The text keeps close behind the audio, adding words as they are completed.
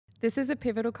This is a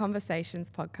Pivotal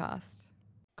Conversations podcast.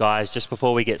 Guys, just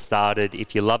before we get started,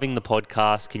 if you're loving the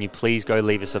podcast, can you please go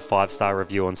leave us a 5-star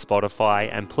review on Spotify,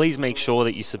 and please make sure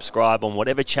that you subscribe on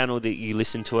whatever channel that you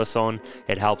listen to us on.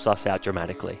 It helps us out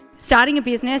dramatically. Starting a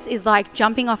business is like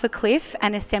jumping off a cliff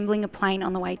and assembling a plane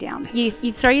on the way down. You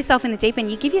throw yourself in the deep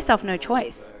end, you give yourself no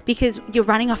choice because you're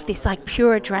running off this like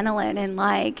pure adrenaline and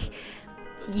like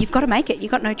you've got to make it.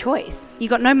 You've got no choice.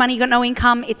 You've got no money, you've got no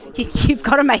income. You've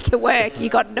got to make it work.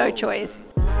 You've got no choice.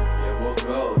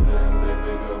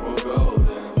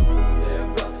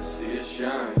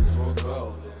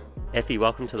 Effie,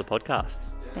 welcome to the podcast.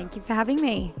 Thank you for having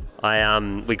me.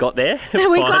 We got there.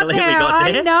 We got there.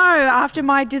 I know. After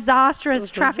my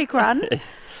disastrous traffic run.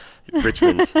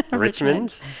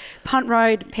 Richmond. Punt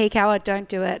Road, peak hour, don't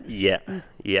do it. Yeah.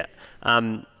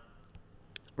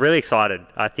 Really excited.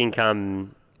 I think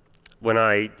when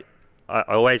I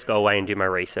always go away and do my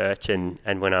research and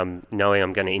when I'm knowing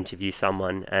I'm going to interview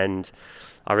someone, and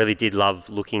I really did love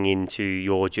looking into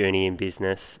your journey in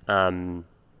business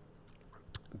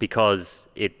because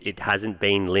it hasn't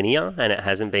been linear and it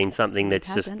hasn't been something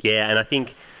that's just, and I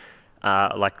think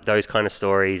like those kind of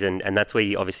stories and that's where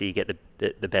you obviously get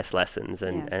the best lessons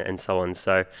and so on.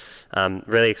 So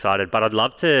really excited, but I'd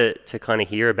love to kind of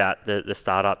hear about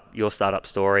your startup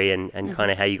story and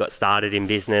kind of how you got started in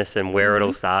business and where it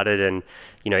all started, and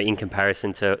in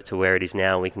comparison to where it is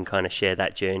now, we can kind of share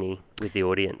that journey with the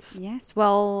audience. Yes,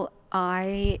 well,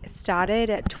 I started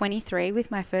at 23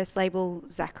 with my first label,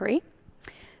 Zachary.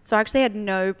 So I actually had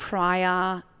no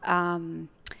prior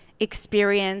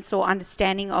experience or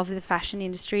understanding of the fashion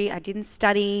industry. I didn't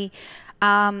study.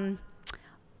 I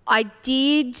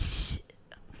did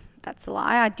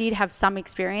have some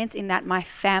experience in that my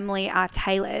family are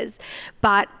tailors,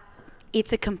 but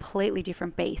it's a completely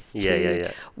different beast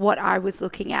to what I was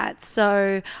looking at.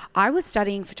 So I was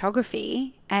studying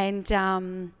photography and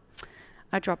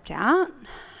I dropped out,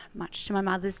 much to my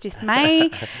mother's dismay.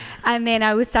 And then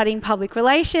I was studying public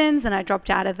relations and I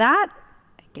dropped out of that.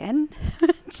 Again,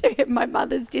 to my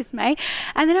mother's dismay.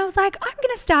 And then I was like, I'm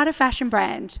going to start a fashion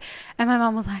brand. And my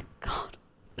mum was like, God.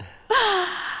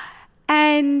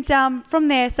 And from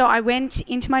there, so I went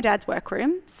into my dad's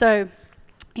workroom. So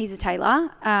he's a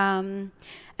tailor. And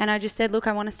I just said, look,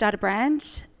 I want to start a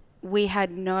brand. We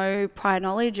had no prior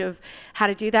knowledge of how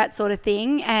to do that sort of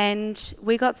thing. And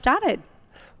we got started.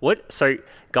 So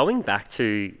going back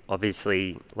to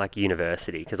obviously like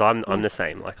university, because I'm the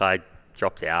same. Like I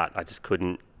dropped out. I just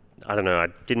couldn't, I don't know, I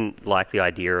didn't like the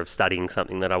idea of studying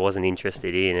something that I wasn't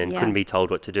interested in and couldn't be told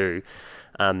what to do.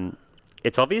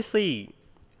 It's obviously,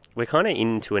 we're kind of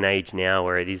into an age now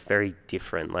where it is very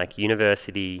different. Like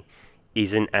university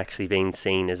isn't actually being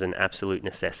seen as an absolute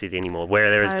necessity anymore.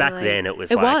 Whereas back then it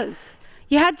was.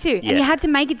 You had to, and you had to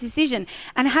make a decision.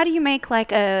 And how do you make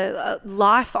like a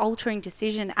life-altering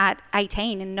decision at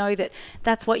 18 and know that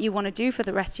that's what you want to do for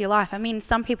the rest of your life? I mean,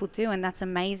 some people do, and that's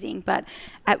amazing, but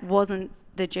it wasn't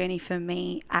the journey for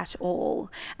me at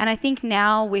all. And I think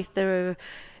now with the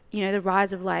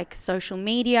rise of like social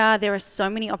media, there are so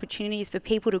many opportunities for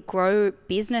people to grow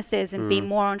businesses and be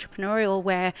more entrepreneurial,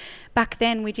 where back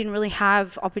then we didn't really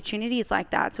have opportunities like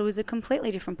that. So it was a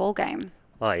completely different ballgame.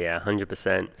 Oh yeah,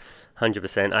 100%.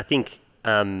 I think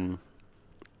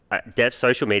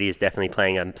social media is definitely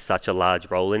playing such a large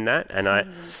role in that.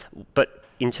 But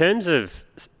in terms of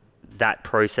that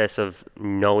process of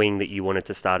knowing that you wanted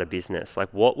to start a business, like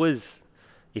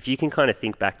if you can kind of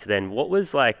think back to then, what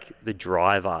was like the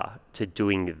driver to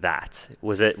doing that?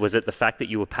 Was it the fact that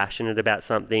you were passionate about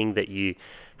something, that you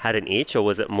had an itch, or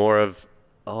was it more of,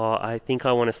 I think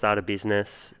I want to start a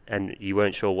business, and you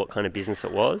weren't sure what kind of business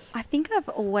it was? I think I've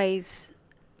always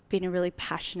been a really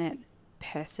passionate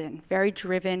person, very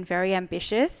driven, very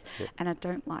ambitious, and I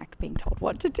don't like being told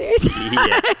what to do. So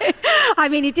I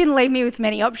mean, it didn't leave me with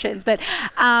many options, but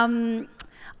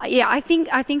I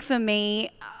think for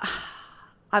me,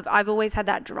 I've always had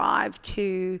that drive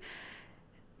to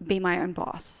be my own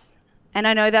boss. And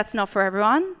I know that's not for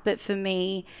everyone, but for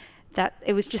me, that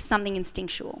it was just something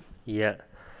instinctual. Yeah,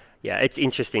 it's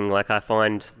interesting. Like I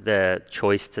find the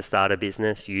choice to start a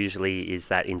business usually is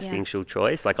that instinctual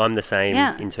choice. Like I'm the same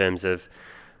in terms of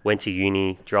went to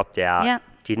uni, dropped out,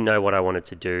 didn't know what I wanted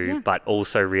to do, but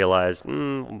also realised,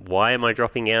 why am I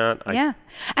dropping out?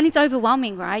 And it's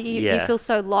overwhelming, right? You feel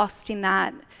so lost in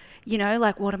that,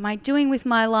 like what am I doing with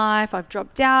my life? I've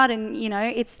dropped out, and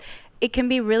it can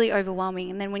be really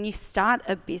overwhelming. And then when you start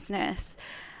a business,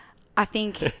 I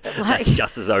think that's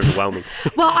just as overwhelming.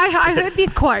 Well, I heard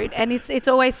this quote, and it's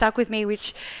always stuck with me,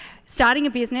 which starting a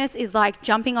business is like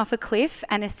jumping off a cliff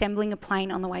and assembling a plane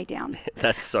on the way down.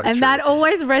 That's so and true. that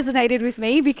always resonated with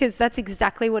me because that's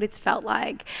exactly what it's felt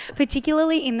like,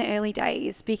 particularly in the early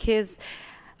days, because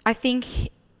I think,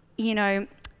 you know,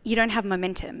 you don't have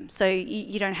momentum. So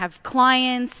you don't have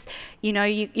clients, you know,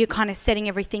 you're kind of setting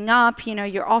everything up, you know,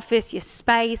 your office, your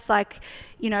space, like,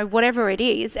 you know, whatever it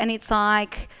is. And it's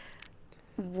like,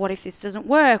 what if this doesn't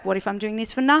work? What if I'm doing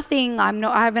this for nothing? I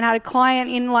haven't had a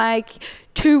client in like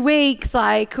 2 weeks.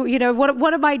 Like, you know,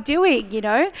 what am I doing? You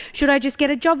know, should I just get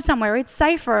a job somewhere? It's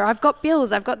safer. I've got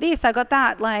bills. I've got this. I've got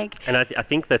that. Like, and I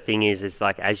think the thing is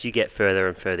like, as you get further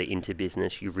and further into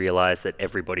business, you realize that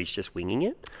everybody's just winging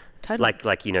it. Totally.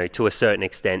 Like, you know, to a certain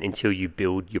extent, until you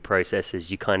build your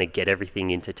processes, you kind of get everything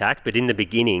into tact. But in the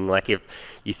beginning, like if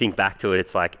you think back to it,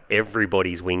 it's like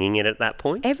everybody's winging it at that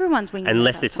point. Everyone's winging it.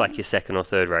 Unless it's like your second or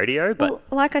third rodeo. But well,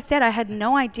 like I said, I had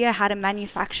no idea how to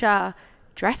manufacture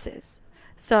dresses.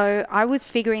 So I was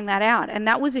figuring that out. And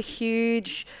that was a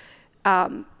huge,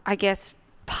 I guess,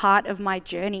 part of my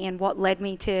journey, and what led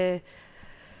me to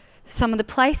some of the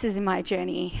places in my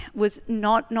journey was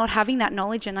not having that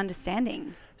knowledge and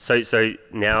understanding. So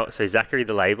Zachary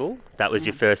the label, that was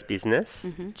your first business.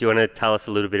 Mm-hmm. Do you want to tell us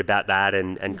a little bit about that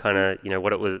and kind of, you know,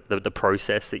 what it was, the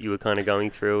process that you were kind of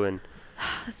going through? And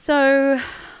so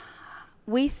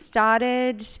I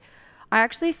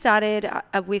actually started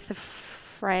with a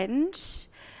friend.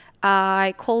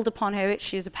 I called upon her.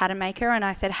 She was a pattern maker, and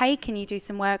I said, hey, can you do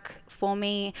some work for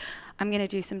me? I'm going to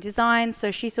do some designs. So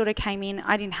she sort of came in.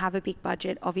 I didn't have a big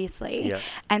budget, obviously. Yeah.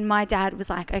 And my dad was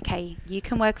like, okay, you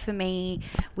can work for me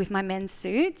with my men's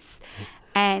suits,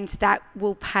 and that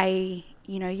will pay,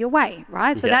 you know, your way,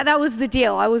 right? So that was the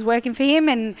deal. I was working for him,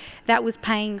 and that was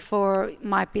paying for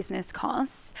my business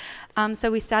costs.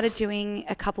 So we started doing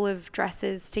a couple of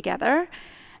dresses together.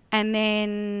 And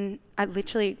then I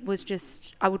literally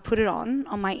I would put it on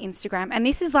my Instagram. And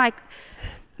this is like,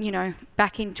 you know,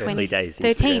 back in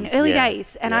 2013, early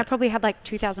days. And I probably had like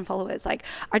 2,000 followers. Like,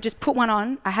 I just put one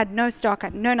on. I had no stock, I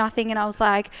had no nothing. And I was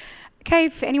like, okay,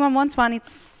 if anyone wants one,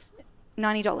 it's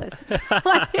 $90.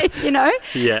 Like, you know?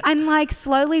 Yeah. And like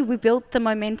slowly we built the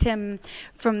momentum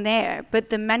from there. But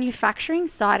the manufacturing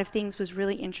side of things was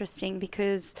really interesting,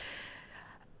 because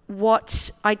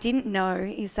what I didn't know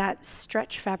is that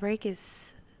stretch fabric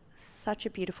is such a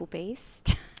beautiful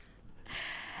beast.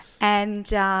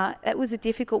 And it was a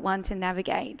difficult one to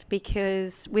navigate,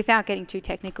 because without getting too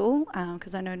technical,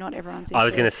 because I know not everyone's into I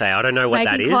was going to say, I don't know what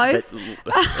that is.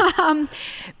 But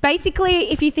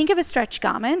basically, if you think of a stretch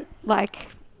garment, like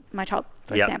my top,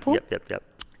 for example,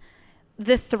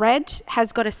 the thread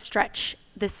has got to stretch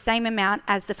the same amount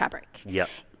as the fabric. Yep.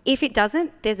 If it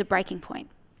doesn't, there's a breaking point.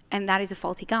 And that is a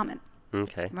faulty garment.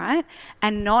 Okay. Right?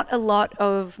 And not a lot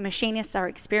of machinists are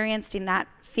experienced in that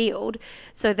field.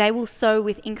 So they will sew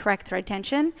with incorrect thread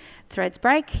tension. Threads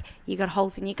break. You got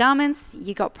holes in your garments.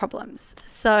 You got problems.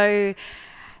 So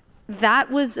that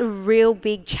was a real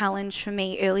big challenge for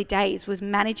me early days, was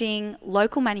managing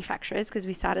local manufacturers, because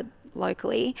we started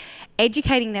locally,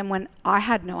 educating them when I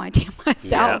had no idea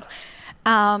myself.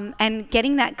 Yeah. And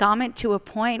getting that garment to a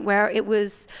point where it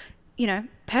was, you know,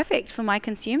 perfect for my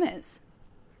consumers.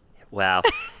 Wow.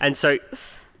 And so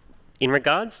in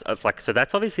regards of like, so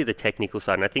that's obviously the technical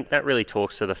side. And I think that really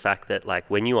talks to the fact that like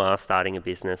when you are starting a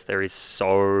business, there is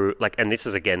so like, and this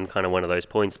is again, kind of one of those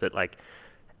points, but like,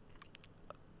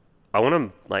 I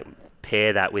want to like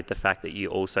pair that with the fact that you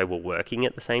also were working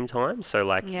at the same time. So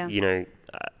like, you know,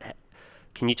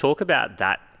 can you talk about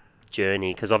that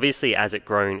journey? Because obviously as it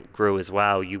grew as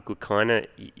well, you could kind of,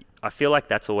 I feel like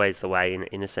that's always the way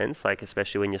in a sense, like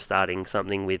especially when you're starting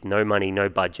something with no money, no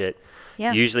budget.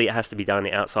 Yeah. Usually it has to be done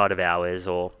outside of hours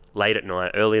or late at night,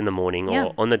 early in the morning,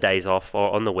 or on the days off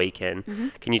or on the weekend. Mm-hmm.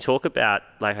 Can you talk about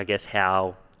like, I guess,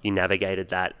 how you navigated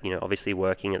that, you know, obviously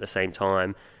working at the same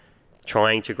time,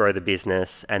 trying to grow the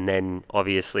business, and then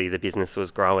obviously the business was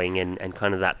growing and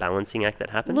kind of that balancing act that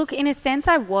happens? Look, in a sense,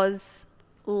 I was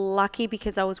lucky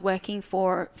because I was working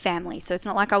for family. So it's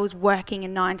not like I was working a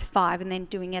 9 to 5 and then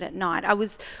doing it at night. I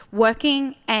was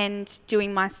working and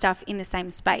doing my stuff in the same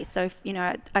space. So, you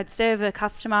know, I'd serve a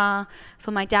customer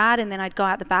for my dad, and then I'd go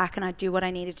out the back and I'd do what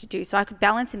I needed to do. So I could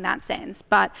balance in that sense.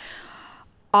 But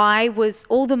I was,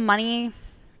 all the money,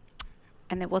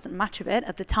 and there wasn't much of it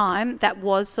at the time, that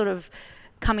was sort of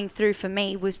coming through for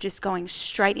me was just going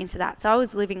straight into that. So I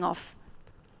was living off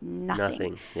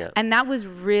nothing. Yeah. And that was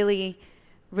really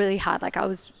hard. Like I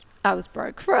was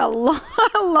broke for a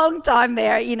long time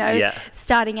there, you know,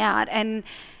 starting out. And,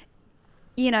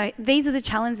 you know, these are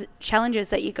the challenges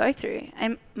that you go through.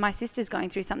 And my sister's going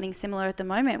through something similar at the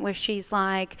moment, where she's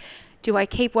like, do I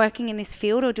keep working in this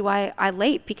field or do I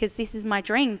leap because this is my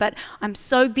dream, but I'm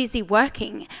so busy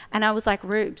working. And I was like,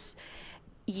 Rubes,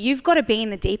 you've got to be in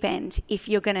the deep end if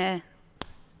you're going to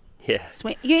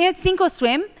swim. You sink or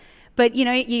swim, but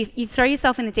you throw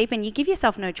yourself in the deep end, you give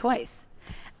yourself no choice.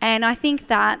 And I think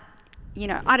that,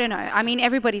 I don't know. I mean,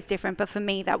 everybody's different, but for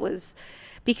me, that was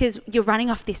because you're running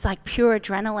off this like pure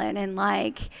adrenaline and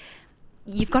like,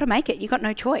 you've got to make it. You've got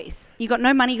no choice. You've got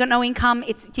no money. You've got no income.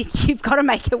 You've got to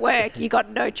make it work. You've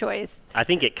got no choice. I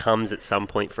think it comes at some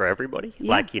point for everybody.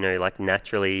 Yeah. Like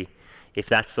naturally, if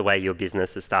that's the way your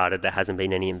business has started, there hasn't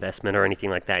been any investment or anything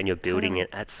like that, and you're building it,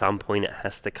 at some point it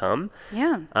has to come.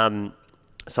 Yeah.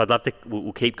 So I'd love to,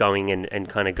 we'll keep going and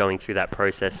kind of going through that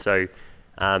process. So,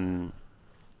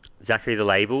 Zachary the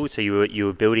label, so you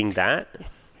were building that.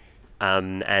 Yes.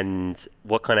 And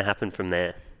what kind of happened from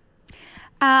there?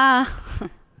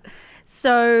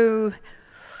 So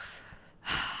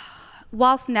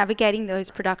whilst navigating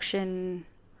those production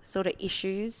sort of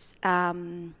issues,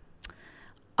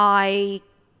 I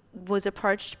was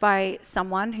approached by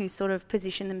someone who sort of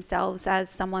positioned themselves as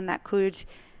someone that could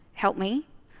help me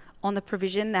on the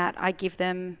provision that I give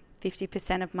them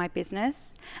 50% of my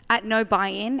business at no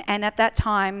buy-in. And at that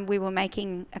time, we were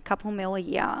making a couple mil a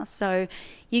year. So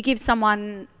you give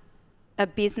someone a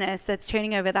business that's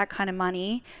turning over that kind of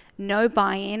money, no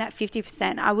buy-in at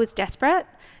 50%. I was desperate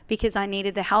because I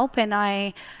needed the help, and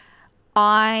I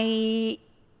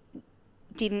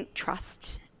didn't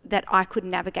trust that I could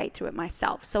navigate through it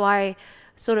myself. So I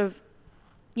sort of,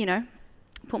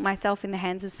 put myself in the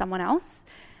hands of someone else,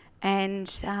 and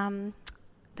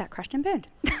that crashed and burned.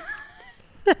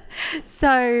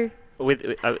 So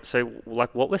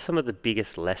what were some of the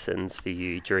biggest lessons for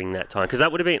you during that time? Because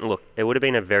that would have been, it would have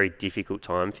been a very difficult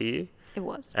time for you. It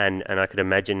was. And I could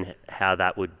imagine how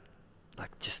that would,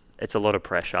 it's a lot of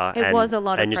pressure. It was a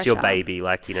lot of pressure. And just your baby,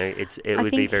 it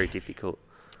would be very difficult.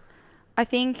 I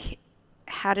think,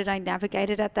 how did I navigate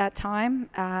it at that time?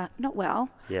 Not well.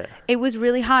 Yeah. It was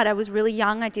really hard. I was really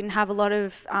young. I didn't have a lot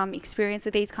of experience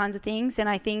with these kinds of things. And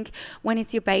I think when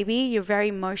it's your baby, you're very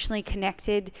emotionally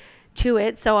connected to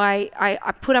it. So I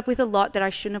put up with a lot that I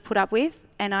shouldn't have put up with.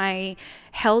 And I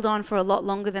held on for a lot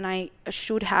longer than I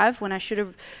should have, when I should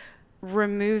have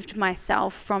removed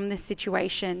myself from this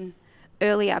situation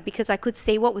earlier, because I could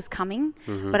see what was coming,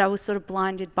 but I was sort of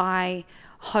blinded by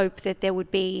hope that there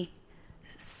would be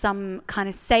some kind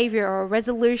of savior or a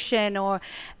resolution,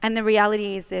 and the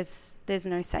reality is there's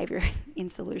no savior in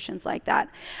solutions like that.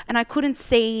 And I couldn't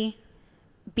see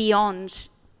beyond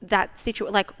that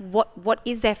situation. Like, what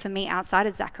is there for me outside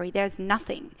of Zachary? There's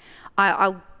nothing.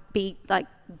 I'll be like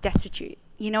destitute.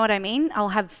 You know what I mean? I'll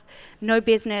have no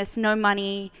business, no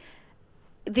money.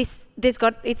 It's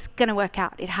going to work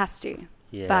out. It has to.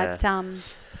 Yeah.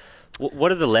 But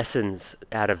what are the lessons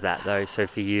out of that though? So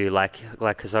for you,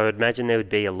 because I would imagine there would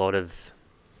be a lot of.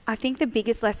 I think the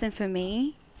biggest lesson for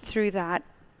me through that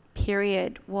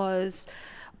period was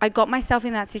I got myself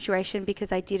in that situation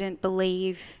because I didn't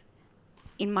believe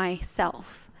in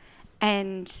myself,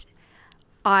 and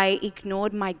I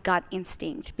ignored my gut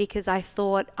instinct because I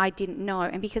thought I didn't know,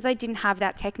 and because I didn't have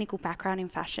that technical background in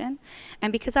fashion,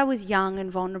 and because I was young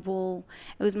and vulnerable.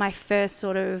 It was my first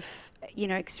sort of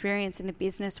experience in the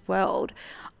business world.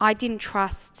 I didn't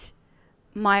trust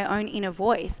my own inner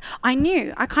voice. I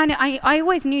knew, I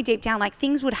always knew deep down, like,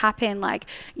 things would happen, like,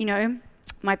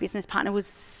 my business partner was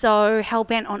so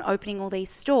hell-bent on opening all these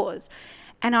stores.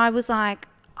 And I was like,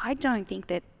 I don't think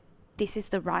that this is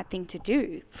the right thing to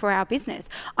do for our business.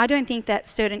 I don't think that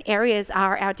certain areas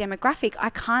are our demographic.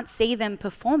 I can't see them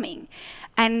performing.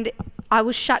 And I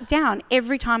was shut down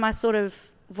every time I sort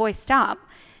of voiced up.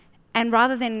 And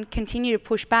rather than continue to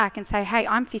push back and say, hey,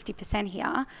 I'm 50%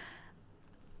 here,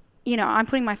 I'm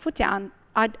putting my foot down.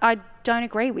 I don't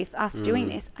agree with us doing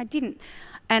this. I didn't.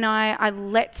 And I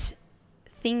let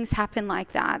things happen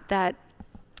like that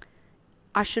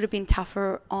I should have been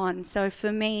tougher on. So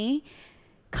for me,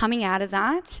 coming out of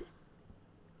that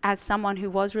as someone who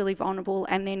was really vulnerable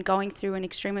and then going through an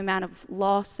extreme amount of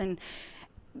loss and,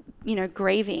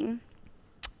 grieving,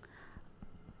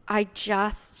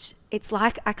 it's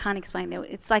like, I can't explain it.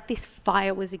 It's like this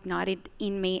fire was ignited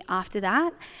in me after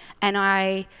that. And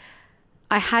I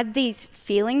had these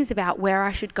feelings about where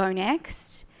I should go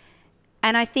next.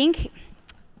 And I think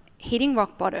hitting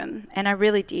rock bottom, and I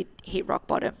really did hit rock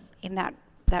bottom in that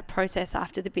process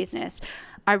after the business,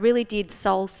 I really did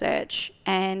soul search.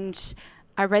 And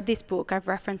I read this book. I've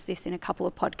referenced this in a couple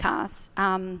of podcasts.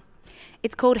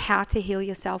 It's called How to Heal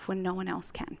Yourself When No One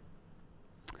Else Can.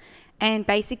 And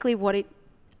basically what it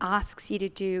asks you to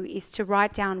do is to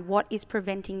write down what is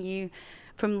preventing you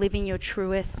from living your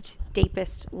truest,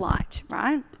 deepest light,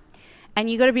 right? And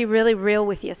you got to be really real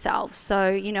with yourself.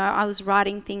 So, you know, I was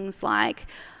writing things like,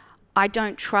 I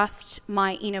don't trust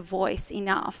my inner voice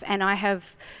enough, and I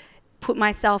have put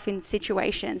myself in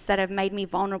situations that have made me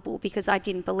vulnerable because I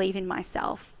didn't believe in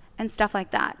myself and stuff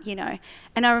like that, you know.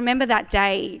 And I remember that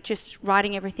day just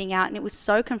writing everything out, and it was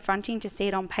so confronting to see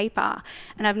it on paper,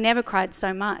 and I've never cried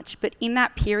so much. But in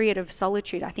that period of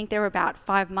solitude, I think there were about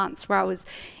 5 months where I was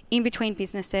in between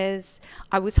businesses.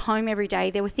 I was home every day.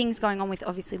 There were things going on with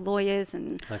obviously lawyers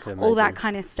and all that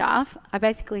kind of stuff. I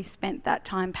basically spent that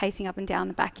time pacing up and down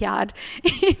the backyard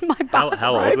in my bathrobe.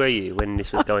 How old were you when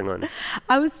this was going on?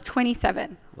 I was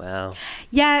 27. Wow.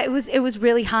 Yeah, it was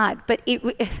really hard. But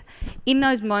in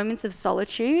those moments of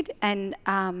solitude and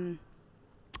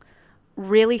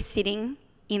really sitting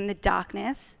in the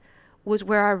darkness was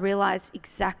where I realized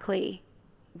exactly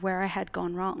where I had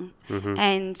gone wrong. Mm-hmm.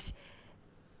 And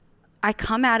I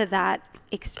come out of that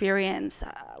experience,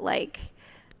 I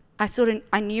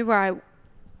knew where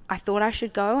I thought I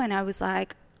should go, and I was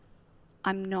like,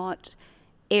 I'm not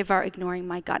ever ignoring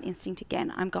my gut instinct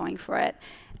again. I'm going for it.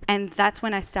 And that's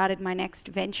when I started my next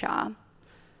venture.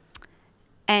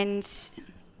 And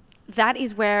that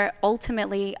is where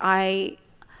ultimately I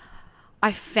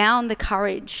found the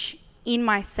courage in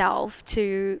myself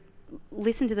to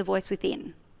listen to the voice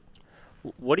within.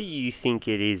 What do you think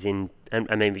it is and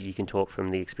maybe you can talk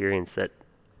from the experience, that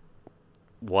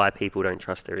why people don't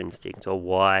trust their instincts, or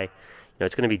why, you know,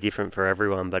 it's going to be different for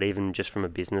everyone, but even just from a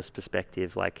business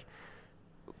perspective, like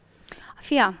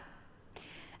fear.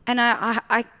 And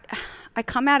I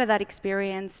come out of that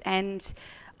experience, and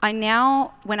I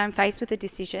now, when I'm faced with a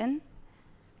decision,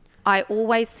 I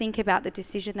always think about the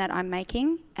decision that I'm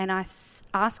making, and I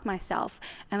ask myself,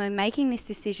 am I making this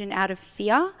decision out of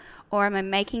fear, or am I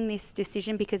making this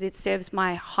decision because it serves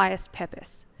my highest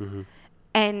purpose? Mm-hmm.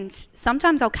 And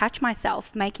sometimes I'll catch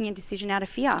myself making a decision out of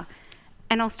fear,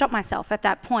 and I'll stop myself at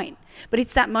that point. But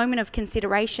it's that moment of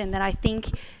consideration that I think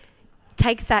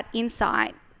takes that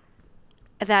insight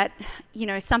that, you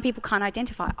know, some people can't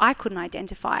identify. I couldn't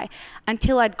identify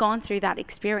until I'd gone through that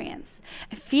experience.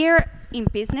 Fear in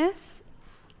business,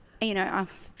 you know,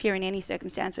 fear in any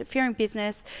circumstance, but fear in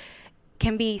business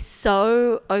can be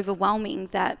so overwhelming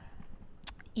that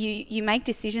you make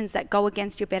decisions that go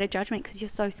against your better judgment because you're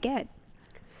so scared.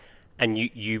 And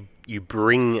you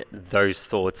bring those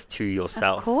thoughts to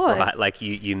yourself, of course, right? Like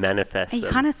you manifest and them.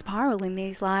 You kind of spiral in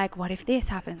these, like, what if this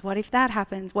happens? What if that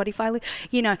happens? What if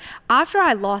you know, after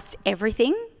I lost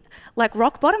everything, like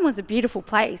rock bottom was a beautiful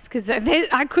place because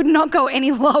I could not go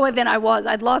any lower than I was.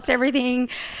 I'd lost everything,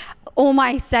 all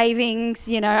my savings,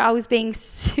 you know, I was being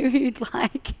sued,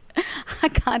 like, I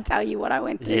can't tell you what I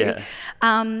went through. Yeah.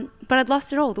 But I'd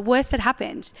lost it all. The worst had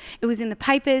happened. It was in the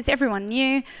papers. Everyone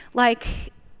knew.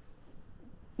 Like,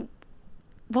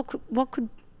 what could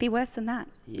be worse than that?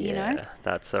 Yeah, you know?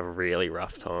 That's a really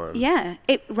rough time. Yeah,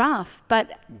 rough.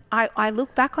 But I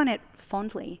look back on it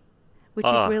fondly, which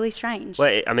is really strange.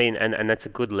 Well, I mean, and that's a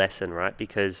good lesson, right?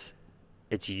 Because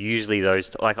it's usually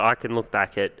those, like, I can look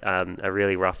back at a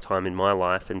really rough time in my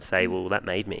life and say, well, that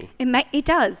made me. It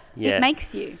does. Yeah. It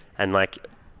makes you. And, like,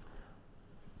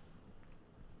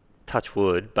 touch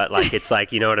wood, but, like, it's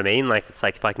like, you know what I mean? Like, it's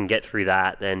like if I can get through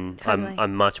that, then totally.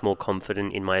 I'm much more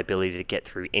confident in my ability to get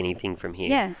through anything from here.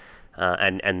 Yeah.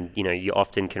 And you know, you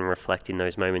often can reflect in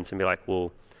those moments and be like,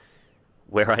 well,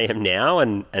 where I am now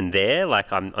and there,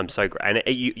 like, I'm so great.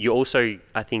 And you also,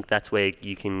 I think that's where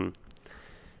you can,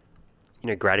 you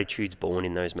know, gratitude's born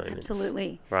in those moments.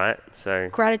 Absolutely. Right? So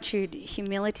gratitude,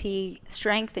 humility,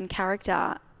 strength and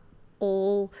character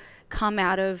all come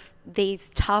out of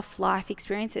these tough life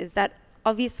experiences that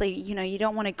obviously, you know, you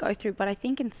don't want to go through, but I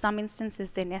think in some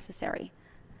instances they're necessary.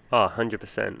 Oh,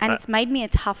 100%. And it's made me a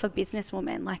tougher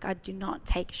businesswoman. Like, I do not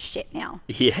take shit now.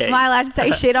 Yeah. Am I allowed to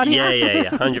say shit on here? Yeah,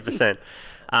 100%.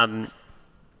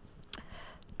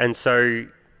 And so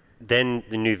then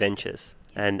the new ventures.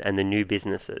 Yes. And the new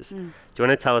businesses. Do you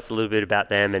want to tell us a little bit about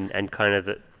them and kind of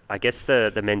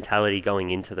the mentality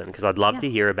going into them? Because I'd love to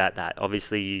hear about that.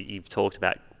 Obviously, you've talked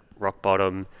about rock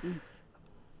bottom,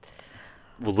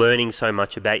 learning so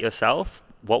much about yourself.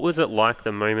 What was it like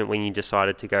the moment when you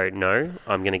decided to go, no,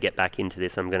 I'm going to get back into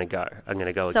this, I'm going to go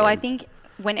again? So I think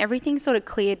when everything sort of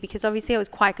cleared, because obviously I was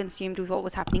quite consumed with what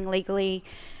was happening legally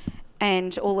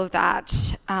and all of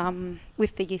that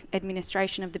with the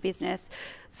administration of the business.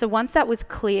 So once that was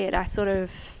cleared, I sort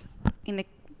of, in the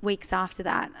weeks after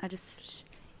that,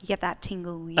 you get that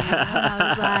tingle, you know, and I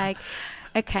was like,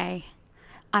 okay,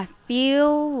 I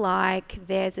feel like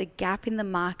there's a gap in the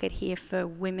market here for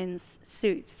women's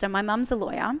suits. So my mum's a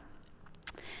lawyer,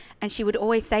 And she would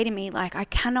always say to me, like, I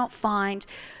cannot find,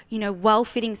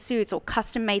 well-fitting suits or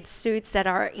custom-made suits that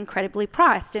are incredibly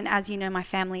priced. And as you know, my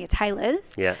family are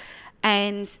tailors. Yeah.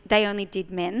 And they only did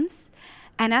men's.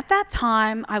 And at that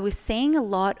time, I was seeing a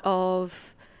lot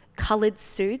of coloured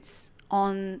suits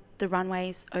on the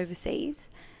runways overseas,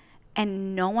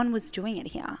 and no one was doing it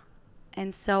here.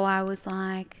 And so I was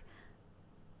like,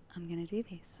 I'm going to do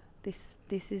this.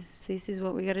 This is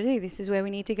what we got to do. This is where we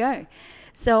need to go.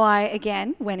 So I,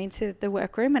 again, went into the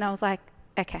workroom and I was like,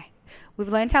 okay, we've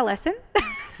learned our lesson.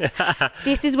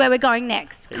 This is where we're going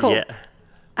next. Cool. Yeah.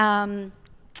 And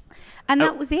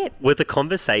that was it. Were the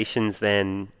conversations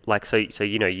then, like, so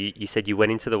you said you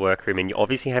went into the workroom and you're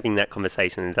obviously having that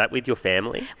conversation. Is that with your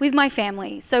family? With my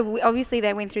family. So obviously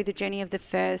they went through the journey of the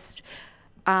first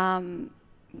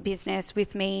business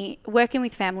with me. Working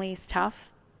with family is tough.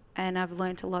 And I've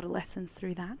learnt a lot of lessons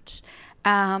through that.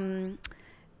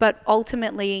 But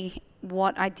ultimately,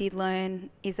 what I did learn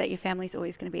is that your family's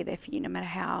always going to be there for you, no matter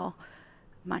how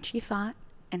much you fight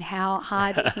and how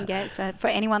hard it can get. So for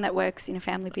anyone that works in a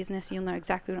family business, you'll know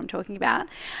exactly what I'm talking about.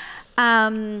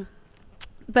 But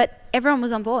everyone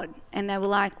was on board, and they were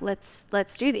like, let's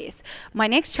do this. My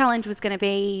next challenge was going to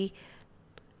be,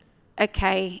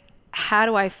 okay, how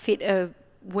do I fit a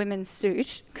women's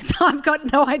suit, because I've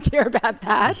got no idea about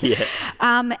that. Yeah.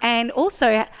 And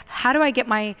also, how do I get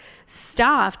my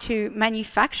staff to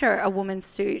manufacture a woman's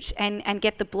suit and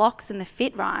get the blocks and the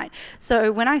fit right?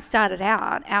 So when I started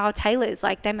out, our tailors,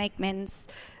 like, they make men's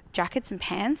jackets and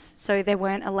pants, so they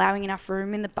weren't allowing enough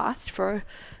room in the bust for,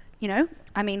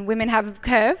 women have a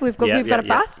curve, we've got a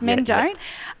bust, men don't.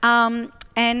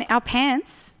 And our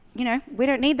pants, we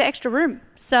don't need the extra room.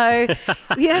 So,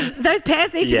 those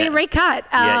pants need to be recut.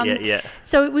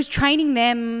 So it was training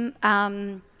them,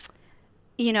 to,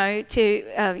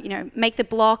 make the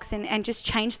blocks and just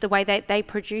change the way that they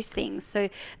produce things. So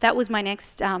that was my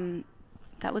next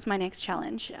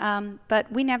challenge.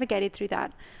 But we navigated through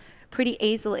that pretty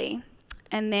easily.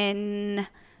 And then a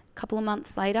couple of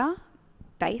months later,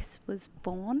 Base was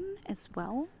born as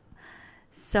well.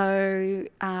 So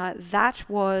that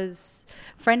was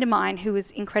a friend of mine who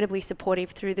was incredibly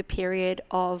supportive through the period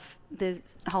of the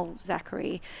whole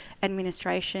Zachary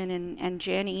administration and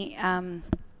journey,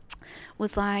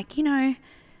 was like,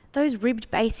 those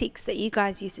ribbed basics that you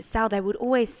guys used to sell, they would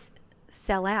always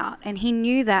sell out. And he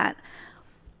knew that,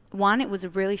 one, it was a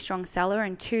really strong seller,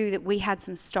 and two, that we had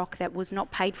some stock that was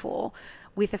not paid for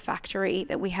with a factory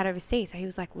that we had overseas. So he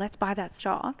was like, let's buy that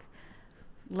stock.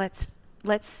 Let's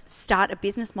start a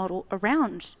business model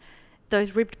around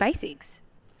those ribbed basics.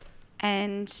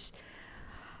 And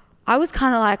I was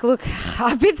kind of like, look,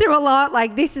 I've been through a lot.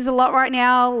 Like, this is a lot right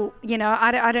now.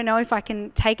 I don't know if I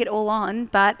can take it all on.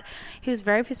 But he was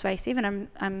very persuasive, and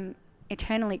I'm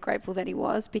eternally grateful that he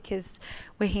was, because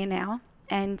we're here now.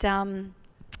 And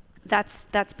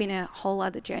that's been a whole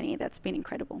other journey that's been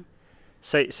incredible.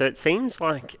 So it seems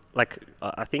like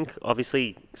I think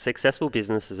obviously successful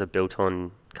businesses are built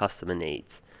on customer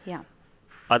needs. Yeah.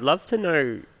 I'd love to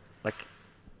know,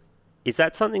 is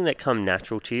that something that come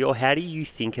natural to you, or how do you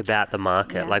think about the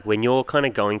market? Yeah. Like, when you're kind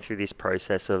of going through this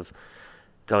process of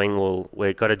going, well,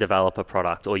 we've got to develop a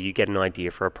product, or you get an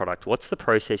idea for a product, what's the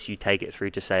process you take it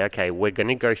through to say, okay, we're going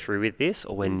to go through with this,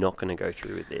 or we're not going to go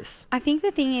through with this? I think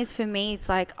the thing is, for me, it's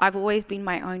like I've always been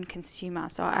my own consumer.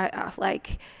 So I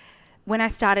when I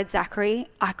started Zachary,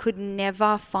 I could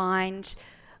never find...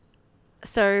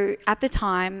 So at the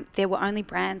time, there were only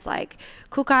brands like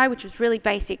Cook-Eye, which was really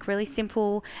basic, really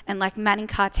simple, and like Manning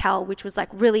Cartel, which was like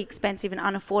really expensive and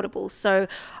unaffordable. So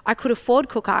I could afford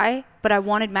Cook-Eye, but I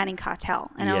wanted Manning Cartel.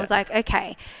 And I was like,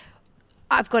 okay,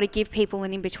 I've got to give people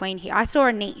an in-between here. I saw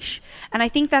a niche. And I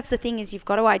think that's the thing, is you've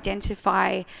got to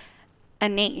identify a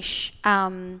niche.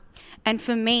 And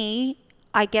for me,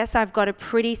 I guess I've got a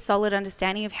pretty solid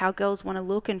understanding of how girls want to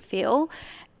look and feel.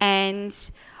 And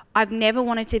I've never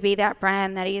wanted to be that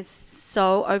brand that is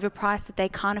so overpriced that they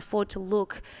can't afford to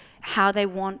look how they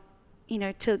want,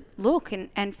 to look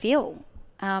and feel.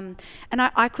 And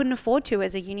I couldn't afford to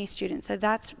as a uni student. So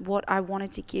that's what I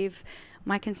wanted to give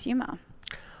my consumer.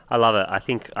 I love it. I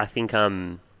think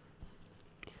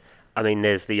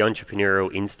there's the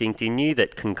entrepreneurial instinct in you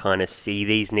that can kind of see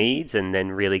these needs and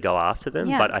then really go after them.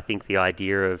 Yeah. But I think the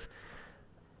idea of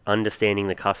understanding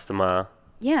the customer,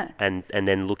 and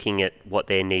then looking at what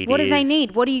their need is. What do they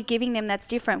need? What are you giving them that's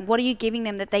different? What are you giving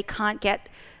them that they can't get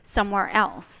somewhere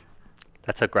else?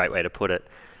 That's a great way to put it.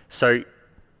 So,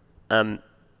 I'd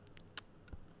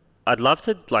love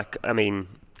to,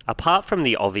 apart from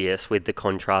the obvious with the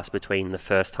contrast between the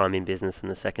first time in business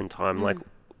and the second time,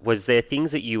 was there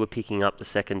things that you were picking up the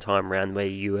second time around where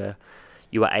you were,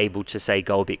 you were able to say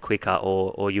go a bit quicker,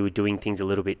 or you were doing things a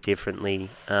little bit differently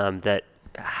that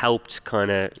helped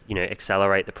kind of,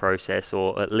 accelerate the process,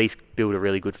 or at least build a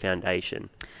really good foundation?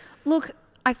 Look,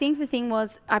 I think the thing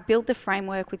was I built the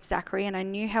framework with Zachary and I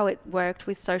knew how it worked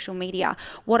with social media.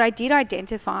 What I did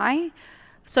identify,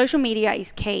 social media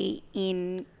is key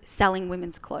in selling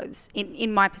women's clothes,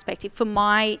 in my perspective, for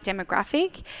my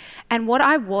demographic. And what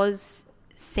I was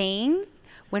seeing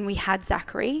when we had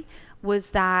Zachary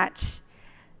was that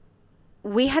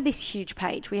we had this huge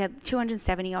page. We had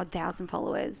 270,000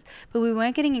 followers, but we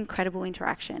weren't getting incredible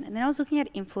interaction. And then I was looking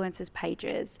at influencers'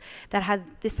 pages that had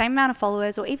the same amount of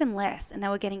followers or even less, and they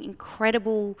were getting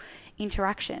incredible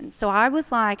interaction. So I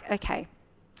was like, okay,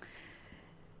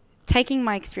 taking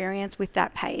my experience with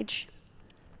that page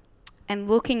and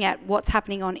looking at what's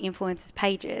happening on influencers'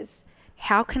 pages,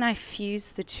 how can I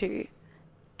fuse the two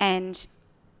and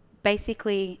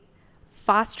basically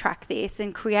fast track this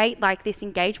and create like this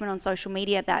engagement on social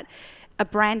media that a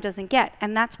brand doesn't get?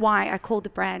 And that's why I called the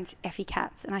brand Effie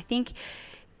Cats. And I think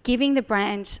giving the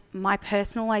brand my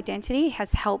personal identity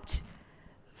has helped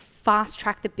fast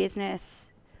track the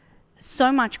business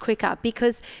so much quicker,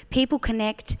 because people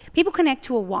connect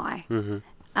to a why. Mm-hmm.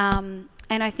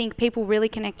 And I think people really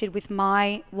connected with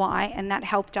my why, and that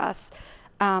helped us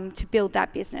to build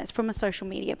that business from a social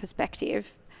media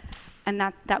perspective. And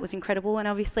that was incredible. And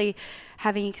obviously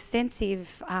having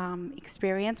extensive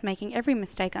experience making every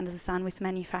mistake under the sun with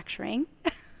manufacturing,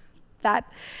 that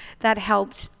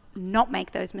helped not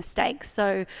make those mistakes.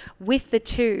 So with the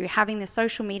two, having the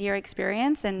social media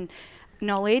experience and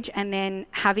knowledge, and then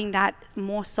having that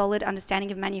more solid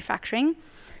understanding of manufacturing,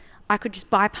 I could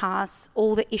just bypass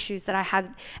all the issues that I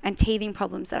had and teething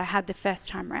problems that I had the first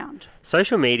time round.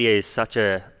 Social media is such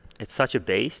a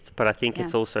beast, but I think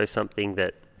it's also something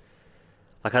that,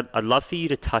 like, I'd love for you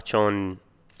to touch on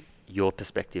your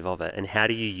perspective of it and how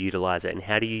do you utilize it and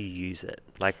how do you use it?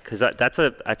 Like, because that's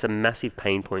a massive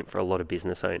pain point for a lot of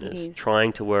business owners,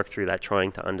 trying to work through that,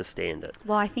 trying to understand it.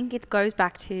 Well, I think it goes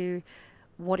back to,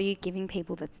 what are you giving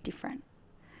people that's different?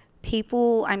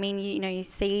 People, I mean, you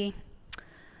see,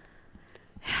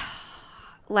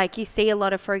 like you see a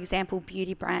lot of, for example,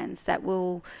 beauty brands that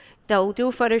they'll do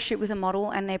a photo shoot with a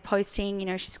model and they're posting,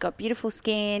 she's got beautiful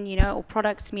skin, or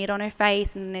product smeared on her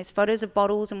face, and there's photos of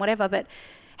bottles and whatever, but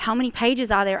how many pages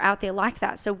are there out there like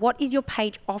that? So what is your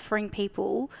page offering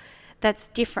people that's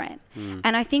different?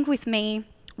 And I think with me,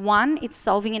 one, it's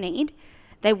solving a need.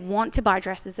 They want to buy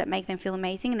dresses that make them feel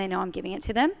amazing and they know I'm giving it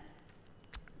to them.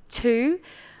 Two,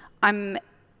 I've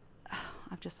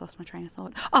just lost my train of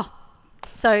thought.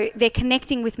 So they're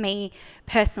connecting with me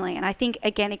personally. And I think,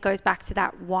 again, it goes back to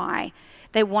that why.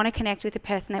 They want to connect with the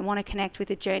person. They want to connect with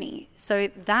the journey. So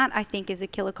that, I think, is a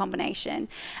killer combination.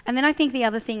 And then I think the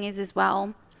other thing is as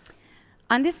well,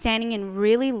 understanding and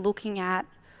really looking at,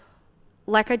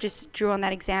 like I just drew on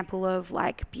that example of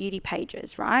like beauty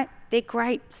pages, right? They're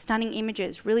great, stunning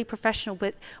images, really professional,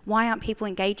 but why aren't people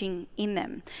engaging in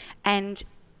them? And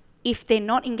if they're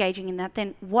not engaging in that,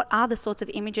 then what are the sorts of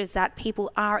images that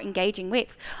people are engaging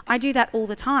with? I do that all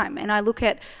the time. And I look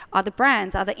at other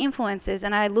brands, other influencers,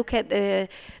 and I look at the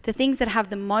things that have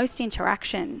the most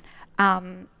interaction,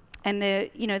 and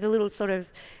the little sort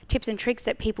of tips and tricks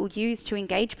that people use to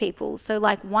engage people. So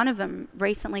like one of them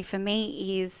recently for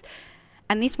me is,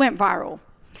 and this went viral.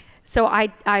 So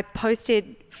I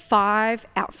posted 5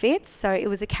 outfits. So it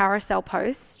was a carousel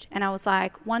post and I was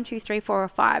like, 1, 2, 3, 4, or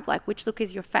 5, like which look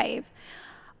is your fave?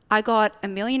 I got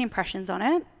 1 million impressions on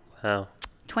it. Wow.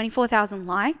 24,000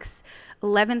 likes,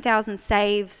 11,000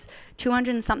 saves,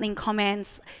 200 and something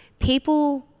comments.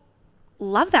 People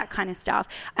love that kind of stuff.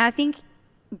 And I think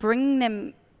bringing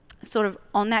them sort of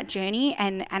on that journey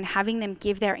and having them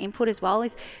give their input as well,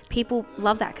 is people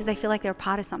love that because they feel like they're a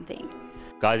part of something.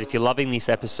 Guys, if you're loving this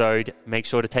episode, make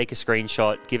sure to take a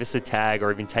screenshot, give us a tag,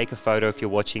 or even take a photo if you're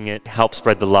watching it. Help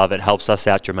spread the love. It helps us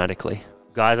out dramatically.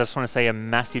 Guys, I just want to say a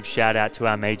massive shout out to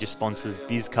our major sponsors,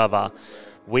 BizCover.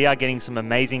 We are getting some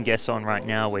amazing guests on right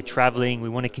now. We're traveling. We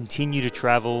want to continue to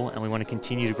travel and we want to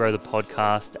continue to grow the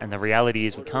podcast. And the reality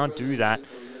is we can't do that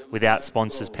without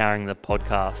sponsors powering the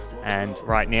podcast. And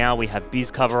right now we have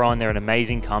BizCover on. They're an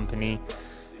amazing company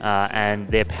and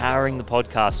they're powering the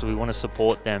podcast. So we want to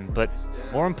support them. But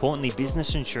more importantly,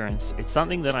 business insurance. It's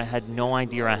something that I had no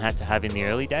idea I had to have in the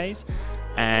early days.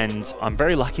 And I'm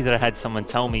very lucky that I had someone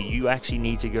tell me, you actually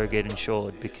need to go get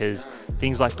insured, because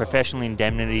things like professional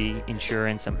indemnity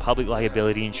insurance and public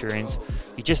liability insurance,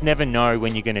 you just never know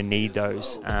when you're going to need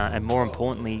those. And more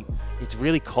importantly, it's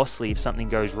really costly if something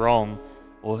goes wrong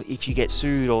or if you get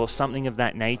sued or something of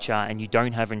that nature and you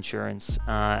don't have insurance.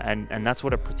 And that's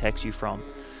what it protects you from.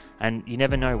 And you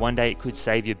never know, one day it could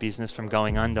save your business from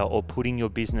going under, or putting your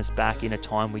business back in a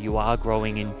time where you are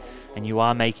growing and you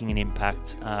are making an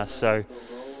impact. So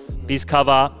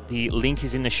BizCover, the link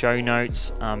is in the show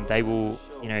notes. They will,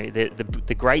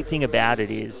 the great thing about it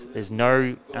is there's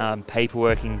no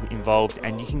paperwork involved,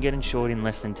 and you can get insured in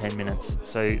less than 10 minutes.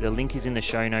 So the link is in the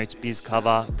show notes,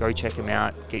 BizCover, go check them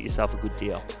out, get yourself a good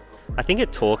deal. I think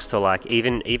it talks to like,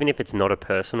 even if it's not a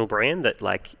personal brand, that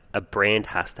like a brand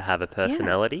has to have a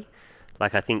personality. Yeah.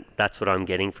 Like, I think that's what I'm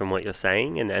getting from what you're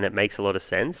saying, and it makes a lot of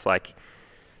sense. Like,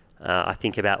 I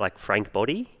think about like Frank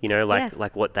Body,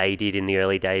 like what they did in the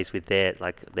early days with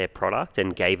their product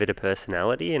and gave it a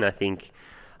personality. And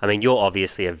I mean, you're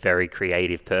obviously a very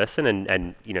creative person,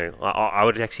 and I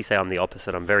would actually say I'm the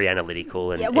opposite. I'm very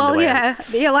analytical.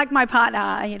 You're like my partner.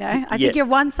 I think you're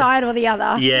one side or the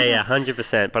other. Yeah,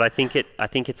 100%. But I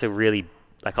think it's a really,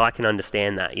 like, I can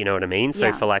understand that. You know what I mean?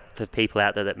 So for people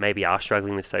out there that maybe are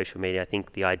struggling with social media, I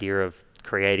think the idea of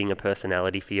creating a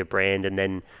personality for your brand, and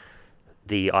then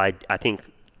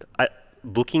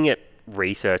looking at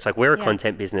research, like, we're a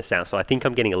content business now, so I think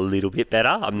I'm getting a little bit better.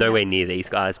 I'm nowhere near these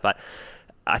guys, but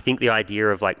I think the idea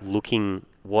of like looking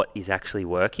what is actually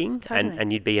working,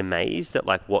 and you'd be amazed at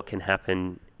like what can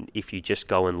happen if you just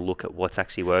go and look at what's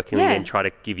actually working and then try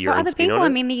to give your own spin on it. For other people, I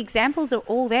mean, the examples are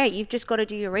all there. You've just got to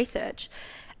do your research.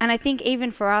 And I think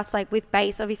even for us, like with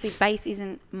Base, obviously Base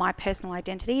isn't my personal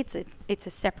identity. It's a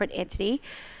separate entity.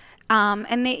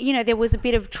 And there was a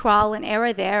bit of trial and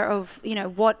error there of,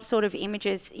 what sort of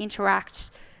images interact,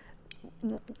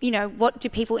 what do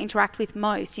people interact with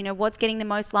most? What's getting the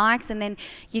most likes? And then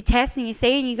you test and you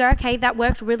see and you go, okay, that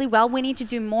worked really well. We need to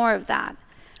do more of that.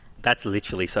 That's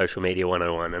literally social media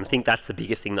 101. And I think that's the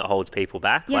biggest thing that holds people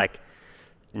back. Yeah. Like,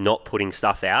 not putting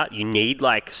stuff out. You need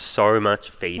like so much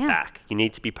feedback. Yeah. You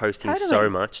need to be posting so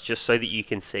much just so that you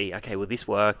can see, okay, well, this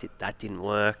worked, that didn't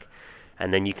work.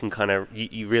 And then you can kind of,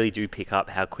 you really do pick up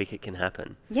how quick it can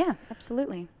happen. Yeah,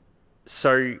 absolutely.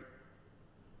 So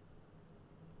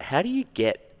how do you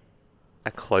get a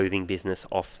clothing business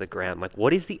off the ground? Like,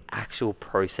 what is the actual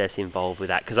process involved with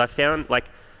that? Because I found,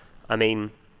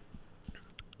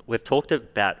 we've talked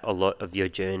about a lot of your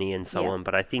journey and so on,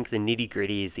 but I think the nitty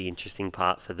gritty is the interesting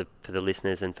part for the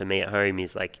listeners, and for me at home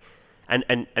is like,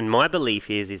 and my belief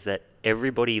is that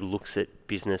everybody looks at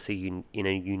business in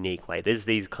a unique way. There's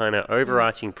these kind of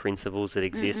overarching principles that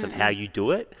exist of how you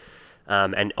do it,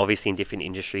 and obviously in different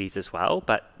industries as well.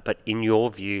 But in your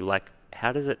view, like,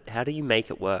 how do you make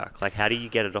it work? Like, how do you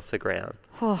get it off the ground?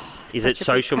 Is it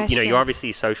social? You're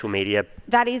obviously social media.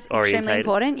 That is extremely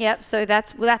important. Yep. So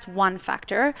that's one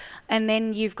factor, and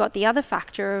then you've got the other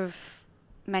factor of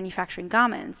manufacturing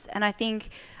garments. And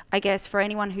I guess for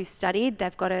anyone who's studied,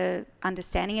 they've got an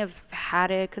understanding of how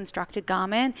to construct a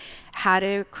garment, how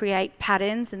to create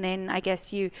patterns, and then I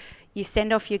guess you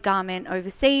send off your garment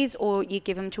overseas, or you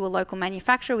give them to a local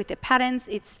manufacturer with their patterns.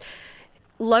 It's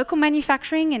local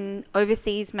manufacturing and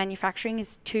overseas manufacturing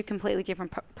is two completely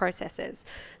different processes.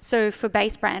 So for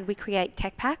Base Brand, we create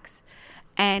tech packs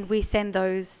and we send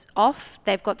those off.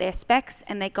 They've got their specs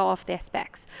and they go off their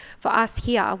specs. For us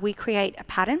here, we create a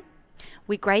pattern.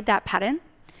 We grade that pattern.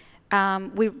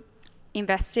 We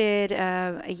invested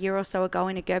a year or so ago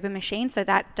in a Gerber machine, so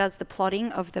that does the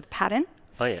plotting of the pattern.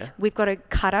 Oh, yeah. We've got a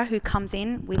cutter who comes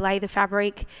in, we lay the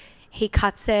fabric, he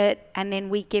cuts it, and then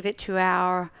we give it to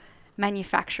our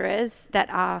manufacturers that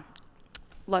are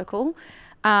local.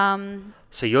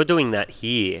 So you're doing that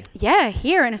here? Yeah,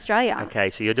 here in Australia. Okay,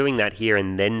 so you're doing that here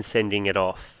and then sending it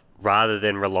off rather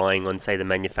than relying on, say, the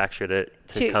manufacturer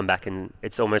to come back, and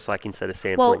it's almost like instead of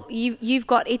sampling. Well, you've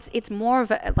got, it's more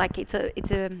of a, like, it's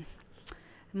a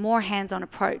more hands-on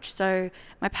approach. So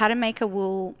my pattern maker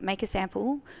will make a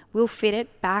sample, we'll fit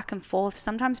it back and forth,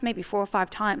 sometimes maybe 4 or 5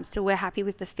 times till we're happy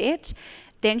with the fit.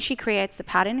 Then she creates the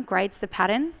pattern, grades the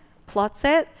pattern, plots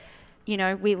it,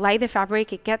 we lay the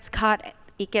fabric, it gets cut,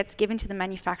 it gets given to the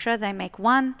manufacturer, they make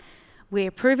one, we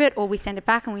approve it, or we send it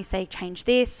back and we say change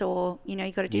this, or you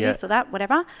got to do this or that,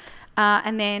 whatever,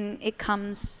 and then it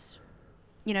comes,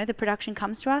 the production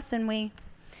comes to us and we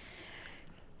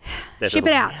ship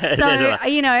it out. So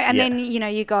and then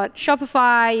you got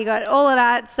Shopify, you got all of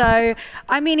that. So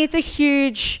I mean, it's a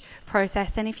huge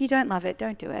process, and if you don't love it,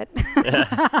 don't do it.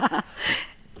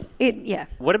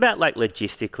 What about like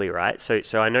logistically, right?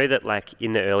 So I know that like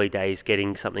in the early days,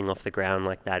 getting something off the ground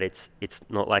like that, it's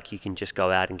not like you can just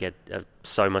go out and get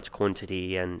so much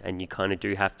quantity, and you kind of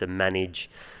do have to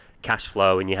manage cash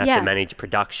flow, and you have to manage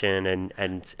production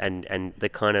and the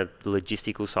kind of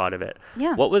logistical side of it.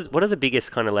 Yeah. What are the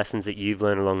biggest kind of lessons that you've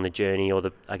learned along the journey,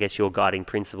 or I guess your guiding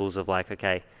principles of like,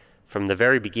 okay, from the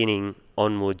very beginning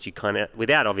onwards, you kind of,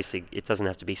 without obviously, it doesn't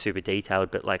have to be super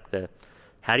detailed, but like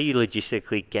how do you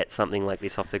logistically get something like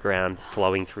this off the ground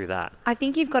flowing through that? I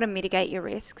think you've got to mitigate your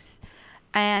risks.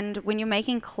 And when you're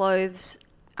making clothes,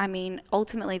 I mean,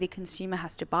 ultimately the consumer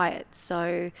has to buy it.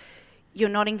 So you're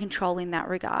not in control in that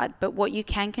regard. But what you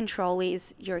can control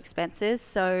is your expenses.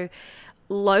 So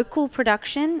local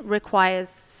production requires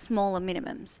smaller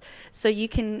minimums. So you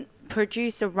can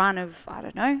produce a run of,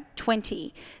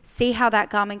 20, see how that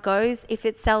garment goes. If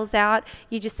it sells out,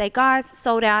 you just say, guys,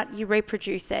 sold out, you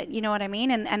reproduce it. You know what I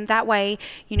mean? And that way,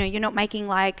 you're not making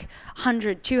like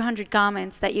 100, 200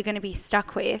 garments that you're going to be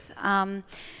stuck with. And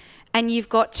you've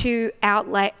got to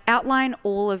outline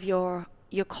all of your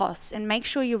costs and make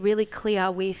sure you're really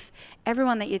clear with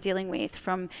everyone that you're dealing with,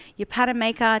 from your pattern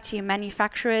maker to your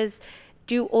manufacturers.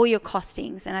 Do all your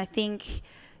costings. And I think,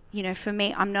 for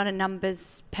me, I'm not a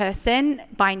numbers person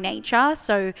by nature,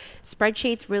 so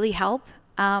spreadsheets really help,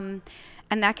 and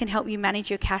that can help you manage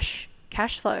your cash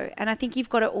flow. And I think you've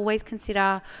got to always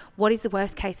consider, what is the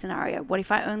worst case scenario? What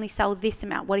if I only sell this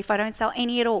amount? What if I don't sell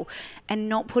any at all? And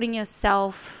not putting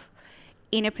yourself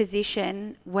in a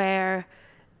position where,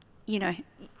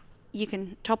 you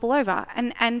can topple over.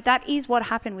 And that is what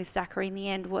happened with Zachary in the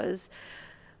end. Was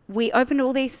we opened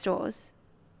all these stores,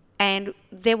 and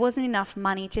there wasn't enough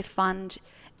money to fund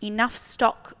enough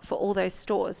stock for all those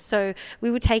stores. So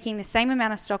we were taking the same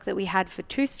amount of stock that we had for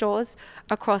 2 stores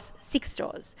across 6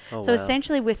 stores. So wow.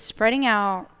 Essentially we're spreading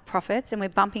our profits and we're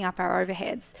bumping up our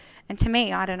overheads. And to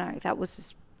me, I don't know, that was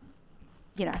just,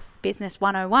 business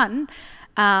 101.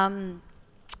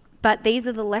 But these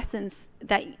are the lessons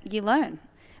that you learn.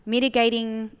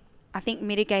 Mitigating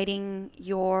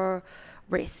your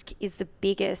risk is the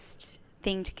biggest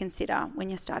thing to consider when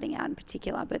you're starting out in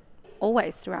particular, but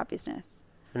always throughout business.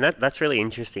 And that's really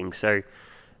interesting. So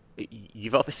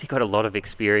you've obviously got a lot of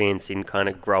experience in kind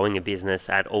of growing a business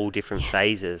at all different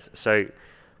phases. So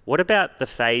what about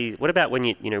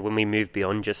when when we move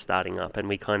beyond just starting up and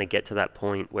we kind of get to that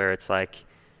point where it's like,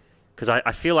 because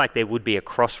I feel like there would be a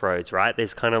crossroads, right?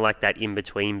 There's kind of like that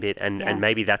in-between bit, and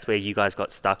maybe that's where you guys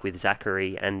got stuck with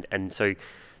Zachary, and so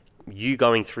you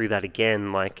going through that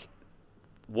again, like,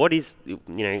 what does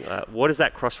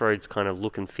that crossroads kind of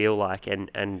look and feel like,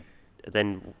 and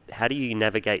then how do you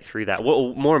navigate through that?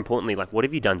 Well, more importantly, like, what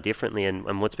have you done differently,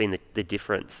 and what's been the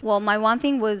difference? Well, my one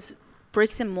thing was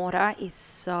bricks and mortar is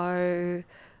so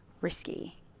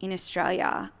risky in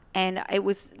Australia. And it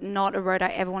was not a road I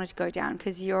ever wanted to go down,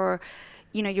 because you're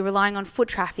relying on foot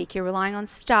traffic, you're relying on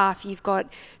staff, you've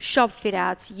got shop fit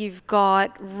outs, you've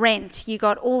got rent, you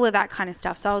got all of that kind of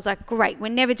stuff. So I was like, great, we're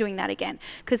never doing that again.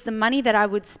 Because the money that I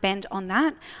would spend on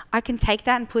that, I can take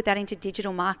that and put that into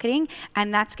digital marketing,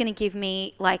 and that's going to give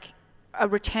me like a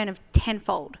return of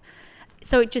tenfold.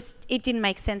 So it didn't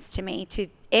make sense to me to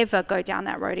ever go down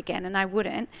that road again, and I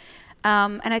wouldn't.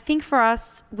 And I think for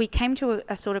us, we came to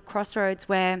a sort of crossroads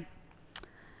where,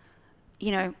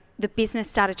 the business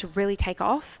started to really take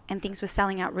off and things were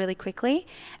selling out really quickly.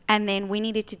 And then we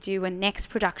needed to do a next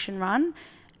production run.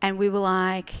 And we were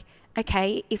like,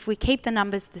 okay, if we keep the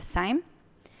numbers the same,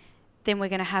 then we're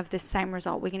going to have the same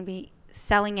result. We're going to be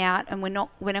selling out, and we're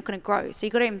not going to grow. So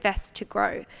you've got to invest to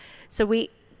grow. So we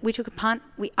took a punt,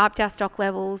 we upped our stock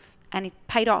levels, and it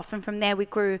paid off. And from there, we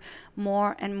grew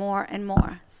more and more and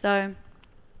more. So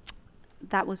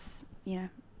that was,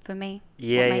 for me, what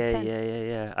made sense.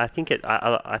 Yeah. I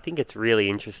think it's really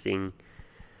interesting.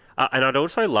 And I'd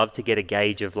also love to get a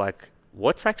gauge of, like,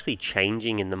 what's actually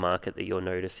changing in the market that you're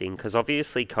noticing. Because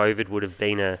obviously COVID would have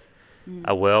been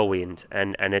a whirlwind,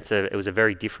 and it was a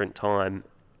very different time.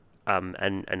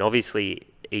 And obviously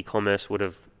e-commerce would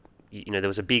have, there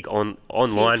was a big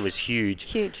online was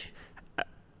huge.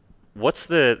 What's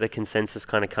the consensus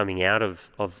kind of coming out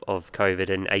of COVID,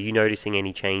 and are you noticing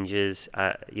any changes?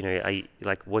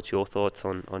 What's your thoughts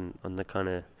on the kind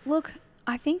of... Look,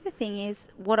 I think the thing is,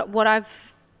 what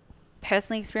I've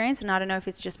personally experienced, and I don't know if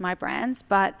it's just my brands,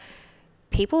 but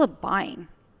people are buying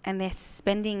and they're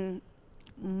spending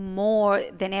more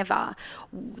than ever.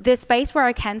 The space where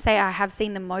I can say I have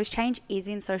seen the most change is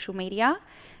in social media.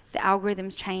 The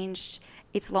algorithm's changed.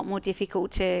 It's a lot more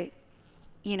difficult to,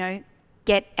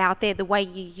 get out there the way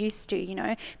you used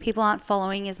to. People aren't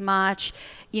following as much.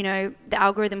 The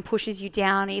algorithm pushes you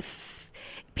down. If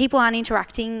people aren't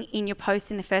interacting in your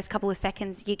posts in the first couple of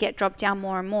seconds, you get dropped down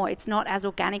more and more. It's not as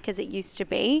organic as it used to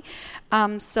be.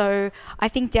 So I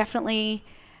think definitely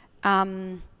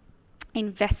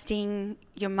investing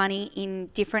your money in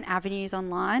different avenues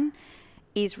online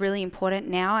is really important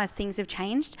now as things have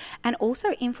changed. And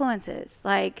also influencers.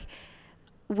 Like,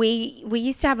 we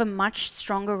used to have a much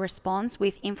stronger response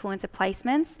with influencer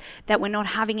placements that we're not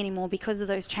having anymore because of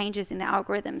those changes in the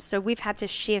algorithms. So we've had to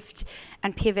shift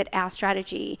and pivot our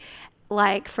strategy.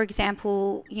 Like, for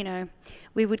example,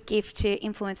 we would give to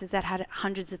influencers that had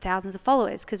hundreds of thousands of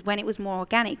followers, because when it was more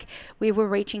organic, we were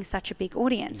reaching such a big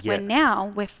audience. Yeah. Where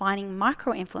now we're finding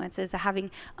micro influencers are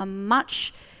having a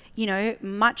much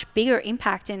bigger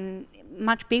impact and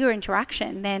much bigger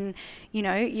interaction than,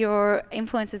 your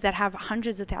influencers that have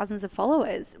hundreds of thousands of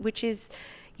followers, which is,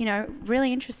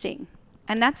 really interesting.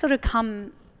 And that's sort of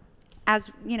come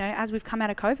as we've come out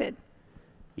of COVID.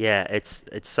 Yeah, it's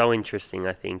so interesting,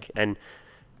 I think. And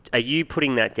are you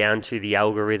putting that down to the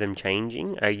algorithm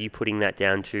changing? Are you putting that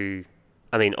down to,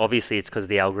 I mean, obviously it's because of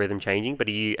the algorithm changing, but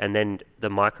and then the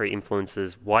micro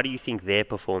influencers, why do you think they're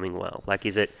performing well? Like,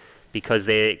 is it because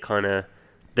they're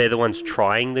the ones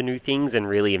trying the new things and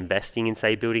really investing in,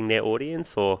 say, building their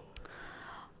audience, or?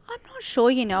 I'm not sure,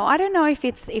 I don't know if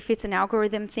it's an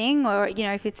algorithm thing, or,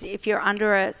 if you're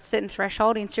under a certain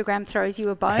threshold, Instagram throws you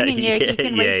a bone and you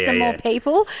can reach some more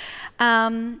people.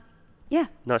 Not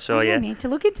sure, I need to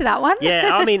look into that one.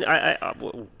 Yeah, I mean,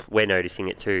 we're noticing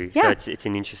it too. Yeah. So it's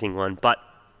an interesting one. But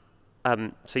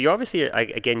so you're obviously,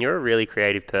 again, you're a really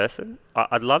creative person.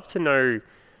 I'd love to know,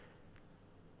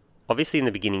 obviously in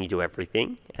the beginning you do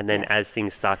everything, and then as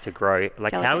things start to grow,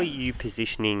 like how are you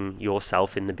positioning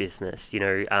yourself in the business?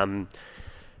 Are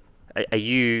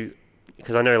you,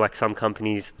 because I know like some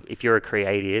companies, if you're a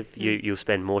creative, you'll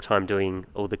spend more time doing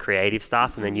all the creative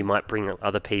stuff, and then you might bring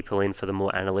other people in for the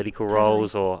more analytical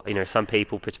roles, or some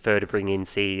people prefer to bring in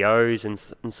CEOs and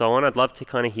so on. I'd love to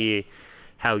kind of hear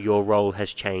how your role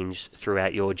has changed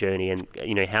throughout your journey, and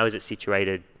how is it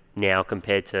situated now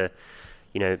compared to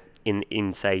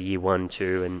in say year 1,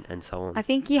 2 and so on. I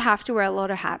think you have to wear a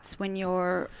lot of hats when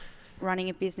you're running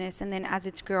a business, and then as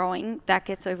it's growing, that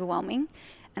gets overwhelming.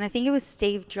 And I think it was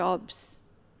Steve Jobs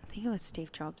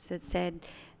that said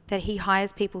that he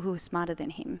hires people who are smarter than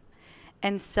him.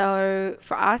 And so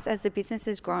for us, as the business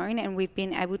has grown and we've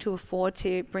been able to afford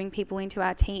to bring people into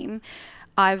our team,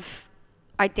 I've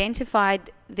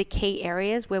identified the key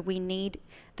areas where we need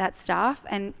that staff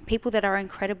and people that are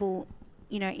incredible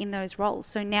in those roles.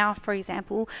 So now, for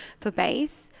example, for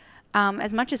Base,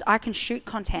 as much as I can shoot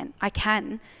content, I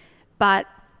can, but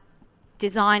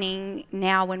designing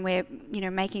now, when we're,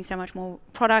 making so much more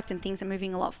product and things are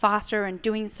moving a lot faster, and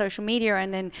doing social media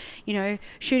and then,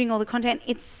 shooting all the content,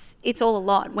 it's all a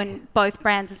lot when both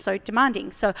brands are so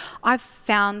demanding. So I've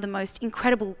found the most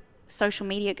incredible social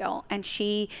media girl, and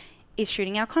she is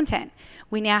shooting our content.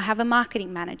 We now have a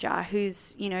marketing manager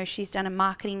who's, she's done a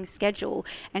marketing schedule,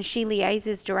 and she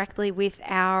liaises directly with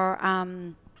our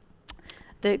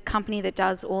the company that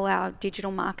does all our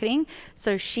digital marketing.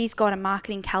 So she's got a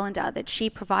marketing calendar that she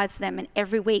provides them, and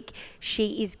every week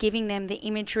she is giving them the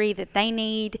imagery that they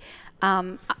need,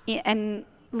 and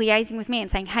liaising with me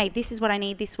and saying, hey, this is what I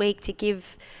need this week to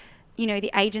give the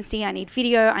agency. I need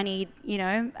video, I need,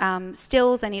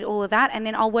 stills, I need all of that. And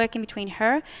then I'll work in between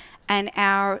her and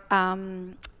our,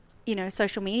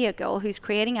 social media girl who's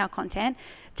creating our content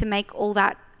to make all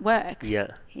that work. Yeah.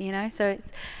 So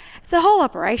it's a whole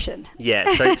operation. Yeah.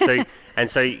 So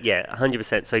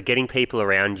 100%. So getting people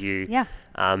around you,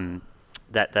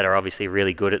 that are obviously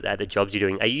really good at the jobs you're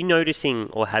doing. Are you noticing,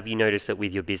 or have you noticed that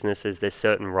with your businesses, there's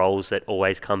certain roles that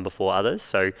always come before others?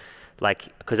 So,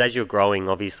 like, because as you're growing,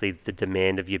 obviously the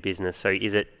demand of your business. So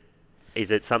is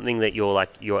it something that you're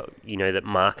like, that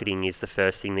marketing is the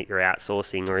first thing that you're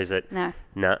outsourcing, or is it? No.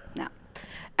 No.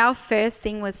 Our first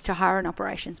thing was to hire an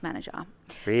operations manager.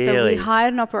 Really? So we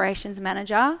hired an operations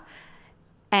manager,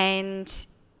 and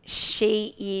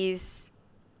she is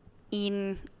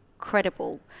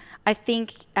incredible. I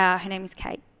think her name is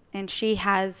Kate, and she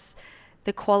has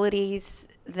the qualities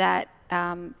that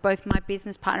both my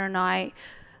business partner and I,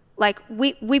 like,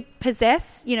 we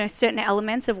possess, certain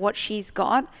elements of what she's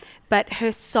got, but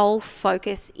her sole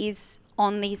focus is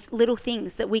on these little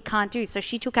things that we can't do. So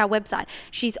she took our website,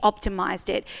 she's optimized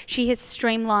it, she has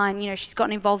streamlined, she's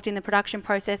gotten involved in the production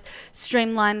process,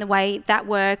 streamlined the way that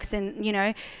works, and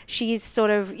she's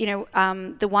sort of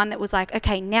the one that was like,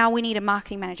 okay, now we need a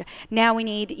marketing manager, now we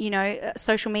need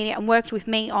social media, and worked with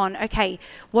me on, okay,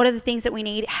 what are the things that we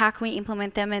need, how can we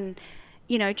implement them, and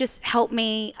just help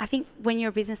me. I think when you're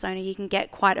a business owner, you can get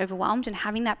quite overwhelmed, and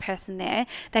having that person there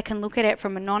that can look at it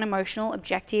from a non-emotional,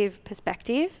 objective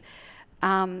perspective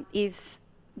is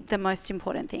the most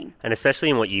important thing. And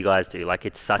especially in what you guys do, like,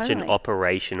 it's such an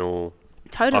operationally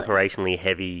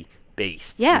heavy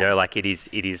beast. Yeah. You know, like it is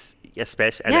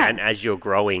especially, and as you're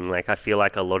growing, like I feel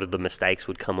like a lot of the mistakes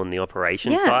would come on the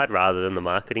operation side rather than the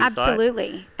marketing side.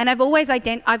 Absolutely. And I've always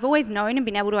known and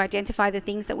been able to identify the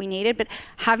things that we needed, but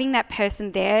having that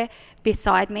person there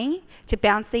beside me to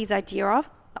bounce these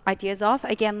ideas off,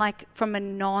 again, like from a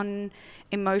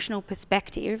non-emotional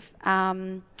perspective,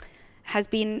 has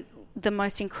been the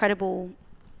most incredible.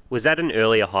 Was that an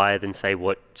earlier hire than say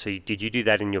so did you do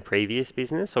that in your previous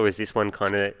business, or is this one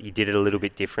kind of, you did it a little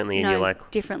bit differently and you're like...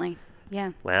 differently.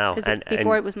 Yeah. Wow. Because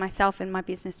before it was myself and my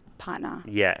business partner.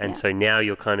 Yeah. And so now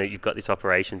you've got this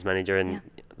operations manager and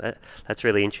that's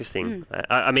really interesting.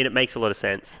 I mean, it makes a lot of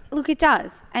sense. Look, it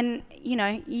does. And, you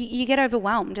know, you get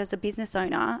overwhelmed as a business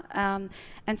owner.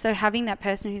 And so having that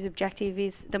person whose objective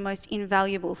is the most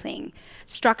invaluable thing.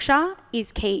 Structure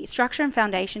is key. Structure and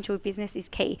foundation to a business is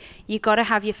key. You got to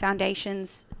have your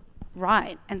foundations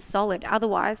right and solid.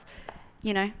 Otherwise,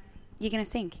 you know, you're going to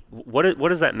sink. What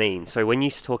does that mean? So when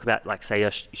you talk about, like, say,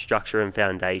 a structure and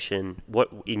foundation, what,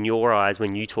 in your eyes,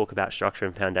 when you talk about structure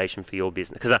and foundation for your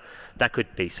business, because that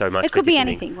could be so much. It could be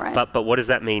anything, right? But what does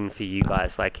that mean for you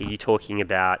guys? Like, are you talking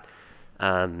about...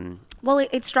 Well,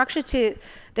 it's structure to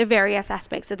the various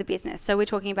aspects of the business. So we're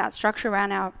talking about structure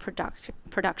around our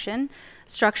production,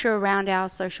 structure around our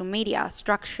social media,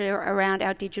 structure around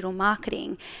our digital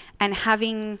marketing, and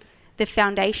having the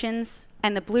foundations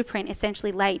and the blueprint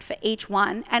essentially laid for each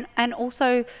one, and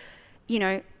also, you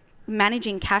know,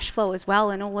 managing cash flow as well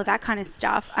and all of that kind of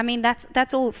stuff. I mean,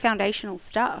 that's all foundational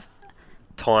stuff.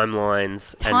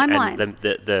 Timelines. And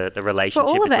the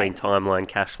relationship between timeline,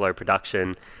 cash flow,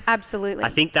 production. Absolutely. I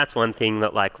think that's one thing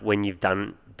that, like, when you've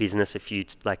done business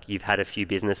you've had a few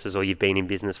businesses or you've been in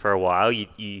business for a while,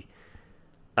 you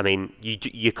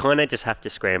kind of just have to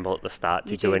scramble at the start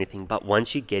to do anything. But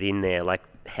once you get in there, like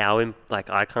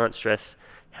I can't stress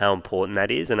how important that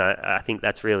is. And I think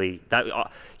that's really that.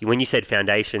 When you said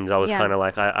foundations, I was kind of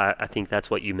like, I think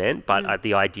that's what you meant. But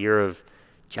the idea of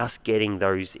just getting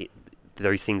those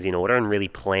things in order and really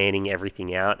planning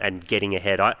everything out and getting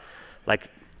ahead. I'd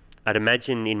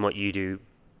imagine in what you do,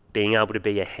 being able to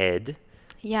be ahead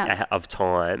of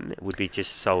time would be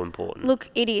just so important. Look,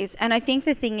 it is. And I think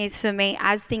the thing is, for me,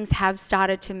 as things have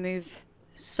started to move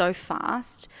so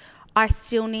fast, I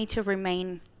still need to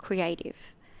remain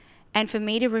creative. And for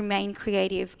me to remain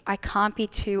creative, I can't be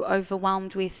too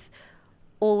overwhelmed with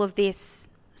all of this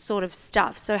sort of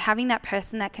stuff. So having that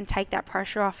person that can take that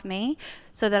pressure off me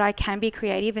so that I can be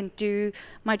creative and do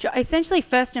my job. Essentially,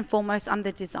 first and foremost, I'm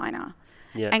the designer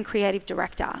and creative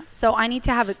director. So I need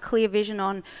to have a clear vision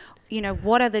on, you know,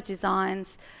 what are the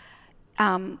designs,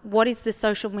 what is the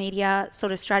social media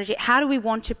sort of strategy, how do we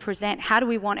want to present, how do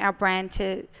we want our brand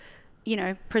to, you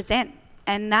know, present.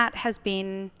 And that has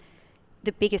been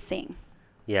the biggest thing.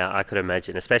 Yeah, I could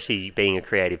imagine, especially being a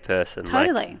creative person.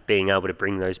 Totally. Like being able to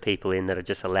bring those people in that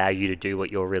just allow you to do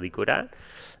what you're really good at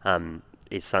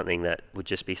is something that would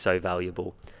just be so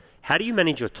valuable. How do you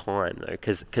manage your time, though?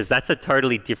 Because that's a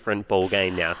totally different ball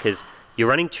game now, because you're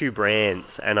running two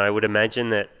brands, and I would imagine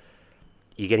that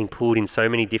you're getting pulled in so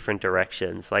many different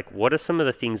directions. Like, what are some of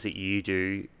the things that you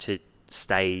do to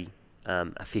stay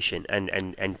efficient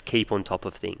and keep on top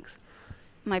of things?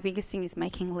 My biggest thing is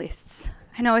making lists.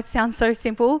 I know it sounds so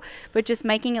simple, but just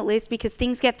making a list, because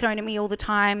things get thrown at me all the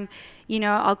time. You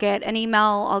know, I'll get an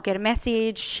email, I'll get a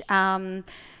message that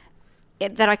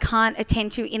I can't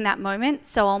attend to in that moment.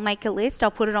 So I'll make a list,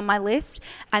 I'll put it on my list,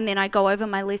 and then I go over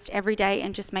my list every day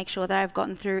and just make sure that I've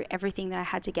gotten through everything that I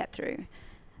had to get through.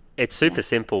 It's super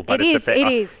simple, but it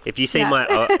is. If you see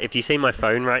my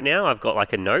phone right now, I've got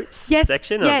like a notes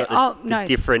section. Yeah. I've got the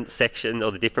different section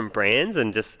or the different brands,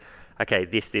 and just this for that,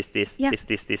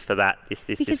 this because for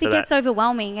that. Because it gets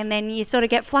overwhelming, and then you sort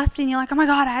of get flustered, and you're like, oh my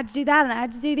God, I had to do that, and I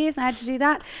had to do this, and I had to do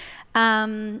that.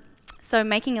 So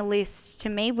making a list to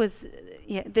me was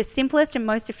the simplest and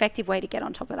most effective way to get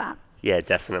on top of that. Yeah,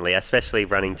 definitely. Especially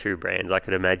running two brands, I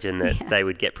could imagine that they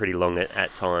would get pretty long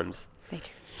at times. They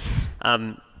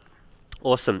do.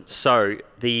 Awesome. So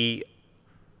the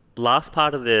last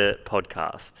part of the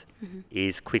podcast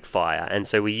is quick fire. And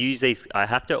so we use these. I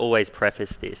have to always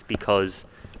preface this because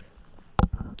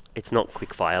it's not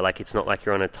quick fire. Like, it's not like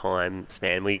you're on a time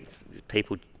span.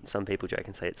 Some people joke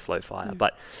and say it's slow fire,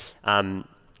 but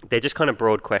they're just kind of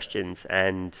broad questions,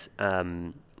 and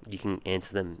you can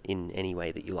answer them in any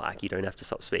way that you like. You don't have to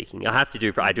stop speaking. I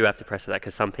do have to press that,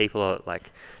 because some people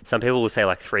will say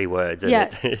like 3 words. And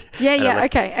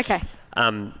Okay.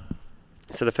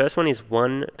 So the first one is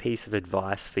one piece of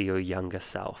advice for your younger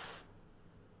self.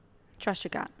 Trust your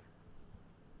gut.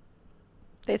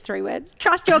 There's 3 words.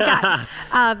 Trust your gut.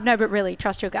 No, but really,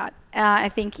 trust your gut. I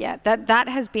think, that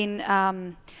has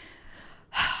been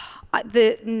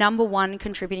the number one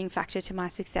contributing factor to my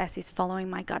success is following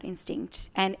my gut instinct.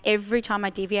 And every time I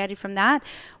deviated from that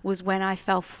was when I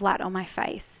fell flat on my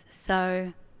face.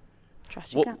 So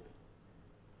trust your gut.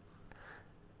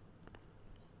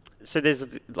 So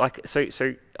there's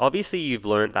so obviously you've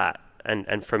learned that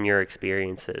and from your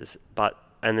experiences,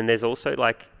 and then there's also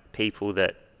like people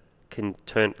that can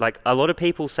turn, like a lot of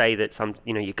people say that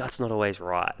your gut's not always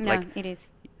right. No, like, it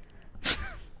is.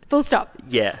 Full stop.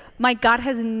 Yeah. My gut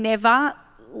has never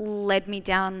led me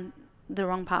down the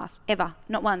wrong path, ever.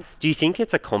 Not once. Do you think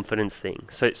it's a confidence thing?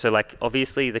 So like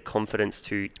obviously the confidence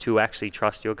to actually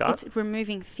trust your gut? It's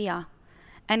removing fear.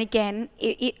 And again,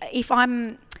 if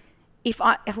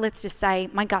let's just say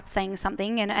my gut's saying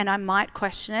something and I might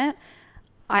question it,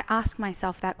 I ask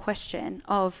myself that question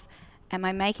of, am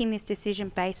I making this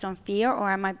decision based on fear,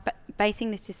 or am I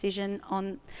basing this decision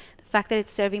on the fact that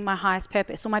it's serving my highest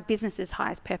purpose or my business's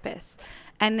highest purpose?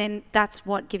 And then that's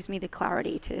what gives me the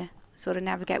clarity to sort of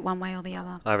navigate one way or the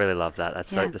other. I really love that.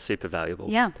 That's super valuable.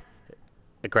 Yeah.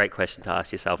 A great question to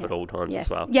ask yourself at all times as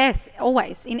well. Yes,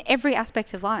 always. In every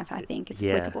aspect of life, I think it's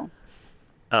applicable.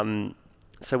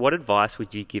 So what advice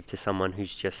would you give to someone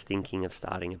who's just thinking of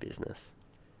starting a business?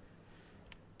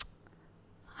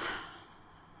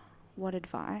 What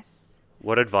advice?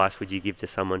 What advice would you give to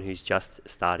someone who's just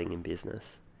starting in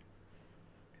business?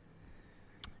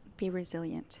 Be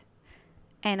resilient.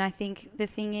 And I think the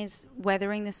thing is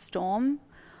weathering the storm,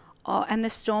 and the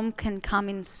storm can come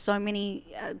in so many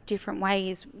different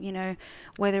ways,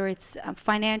 whether it's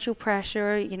financial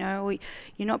pressure, you're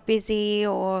not busy,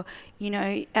 or,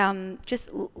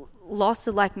 just loss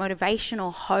of like motivation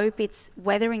or hope. It's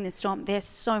weathering the storm. There's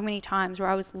so many times where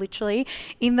I was literally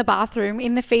in the bathroom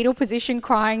in the fetal position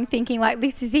crying, thinking like,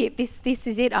 this is it, this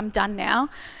is it, I'm done now,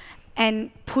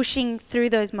 and pushing through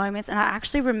those moments. And I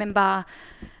actually remember,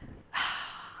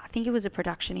 I think it was a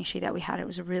production issue that we had. It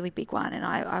was a really big one, and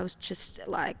I was just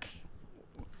like,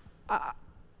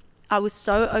 I was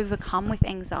so overcome with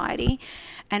anxiety,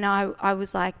 and I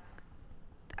was like,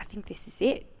 I think this is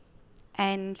it.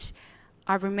 And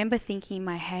I remember thinking in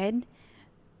my head,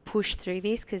 push through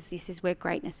this, because this is where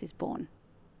greatness is born.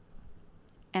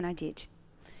 And I did.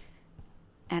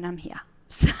 And I'm here.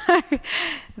 So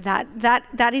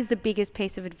that is the biggest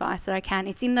piece of advice that I can.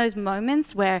 It's in those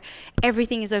moments where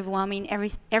everything is overwhelming,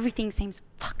 everything seems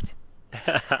fucked.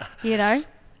 Yeah.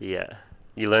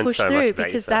 You learn push so through much about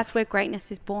because yourself. that's where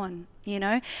greatness is born,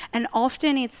 and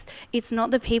often it's not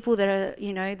the people that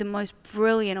are the most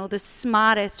brilliant or the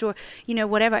smartest or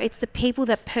whatever. It's the people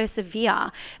that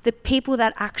persevere, the people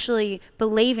that actually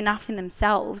believe enough in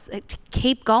themselves to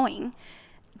keep going,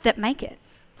 that make it.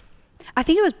 I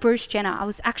think it was Bruce Jenner. I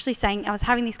was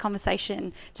having this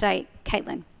conversation today,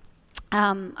 Caitlin.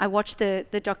 I watched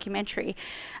the documentary,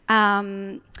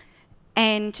 and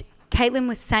Caitlin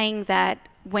was saying that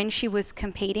when she was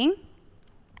competing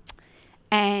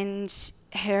and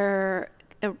her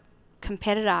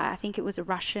competitor, I think it was a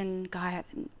Russian guy,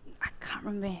 I can't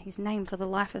remember his name for the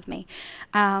life of me,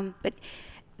 but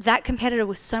that competitor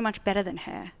was so much better than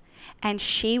her. And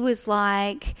she was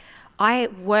like, I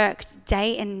worked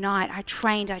day and night. I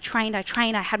trained.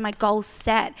 I had my goals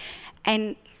set.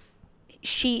 And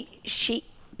she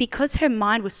because her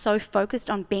mind was so focused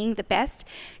on being the best,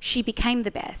 she became the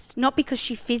best. Not because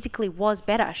she physically was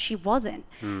better. She wasn't.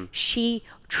 She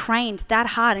trained that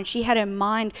hard, and she had her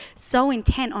mind so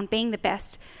intent on being the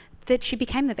best that she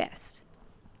became the best.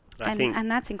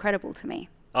 And that's incredible to me.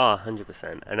 Oh,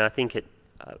 100%. And I think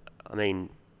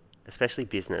especially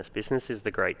business. Business is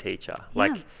the great teacher.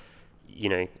 Yeah.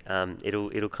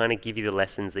 It'll kind of give you the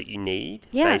lessons that you need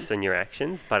based on your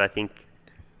actions. But I think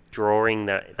drawing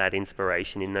that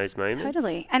inspiration in those moments.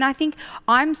 Totally. And I think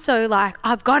I'm so like,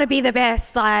 I've got to be the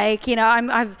best. Like,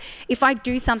 if I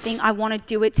do something, I want to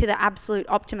do it to the absolute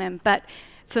optimum. But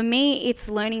for me, it's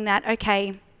learning that,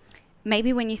 okay,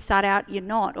 maybe when you start out, you're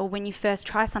not, or when you first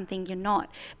try something, you're not.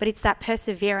 But it's that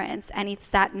perseverance and it's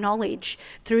that knowledge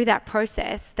through that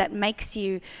process that makes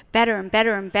you better and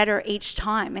better and better each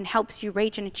time and helps you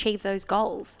reach and achieve those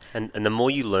goals. And the more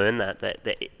you learn that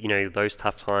those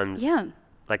tough times,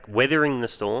 like weathering the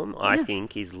storm, I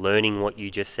think, is learning what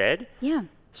you just said. Yeah.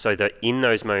 So that in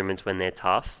those moments when they're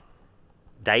tough,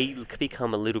 they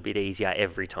become a little bit easier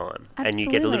every time. Absolutely. And you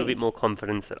get a little bit more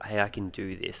confidence that, hey, I can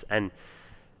do this. And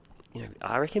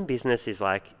I reckon business is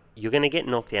like, you're going to get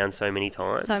knocked down so many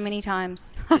times. So many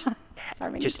times.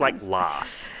 Just like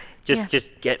last.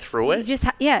 Just get through it.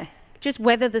 Just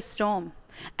weather the storm.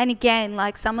 And again,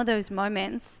 like some of those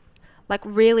moments, like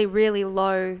really, really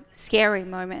low, scary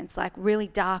moments, like really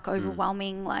dark,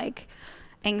 overwhelming, like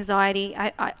anxiety.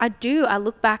 I do. I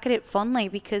look back at it fondly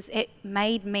because it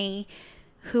made me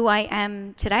who I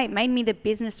am today. It made me the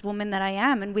businesswoman that I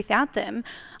am. And without them,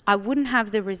 I wouldn't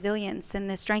have the resilience and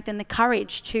the strength and the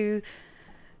courage to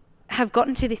have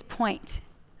gotten to this point.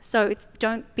 So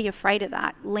don't be afraid of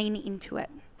that. Lean into it.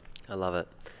 I love it.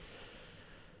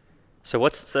 So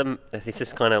this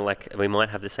is kind of like, we might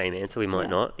have the same answer, we might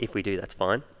not. If we do, that's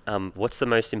fine. What's the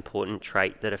most important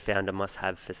trait that a founder must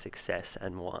have for success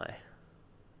and why?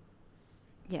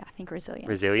 Yeah, I think resilience.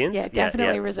 Resilience? Yeah,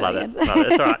 definitely resilience. Love it.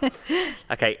 That's all right.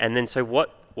 Okay, and then so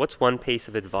what's one piece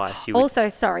of advice you would... Also,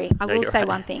 sorry, I will say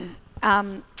one thing.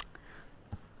 I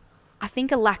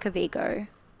think a lack of ego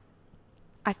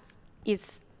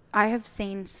I have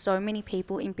seen so many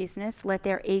people in business let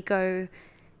their ego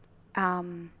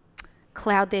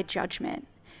cloud their judgment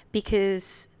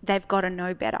because they've got to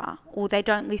know better, or they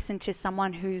don't listen to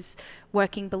someone who's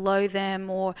working below them,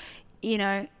 or, you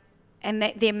know, and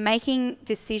they're making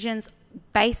decisions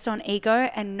based on ego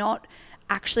and not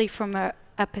actually from a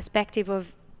perspective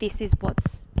of this is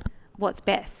what's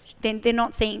best. Then they're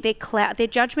not seeing their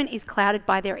judgment is clouded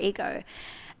by their ego.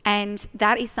 And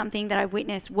that is something that I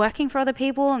witnessed working for other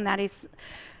people, and that is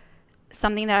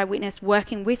something that I witnessed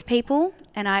working with people.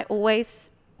 And I always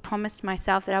promised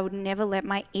myself that I would never let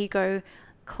my ego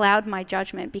cloud my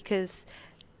judgment, because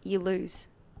you lose.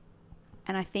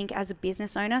 And I think as a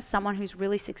business owner, someone who's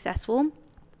really successful,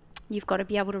 you've got to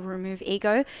be able to remove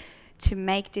ego to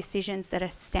make decisions that are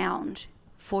sound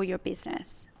for your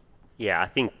business. Yeah, I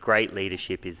think great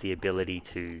leadership is the ability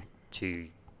to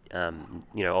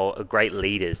or great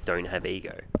leaders don't have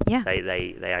ego. Yeah.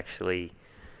 They actually,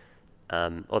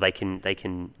 or they can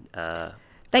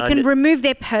remove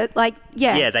their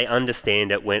Yeah, they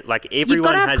understand it when, like, everyone You've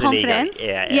got to have has confidence.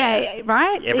 an ego. Yeah,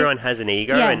 right? Everyone has an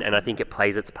ego, and I think it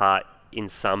plays its part in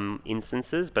some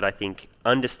instances, but I think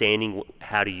understanding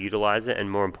how to utilize it, and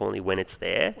more importantly, when it's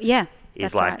there,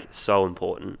 is so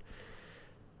important.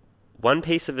 One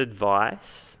piece of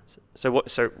advice. So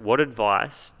what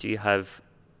advice do you have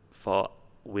for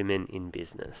women in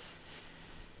business?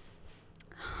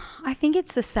 I think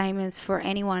it's the same as for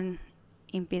anyone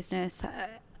in business.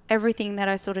 Everything that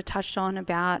I sort of touched on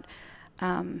about,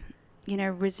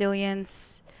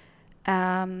 resilience,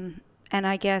 and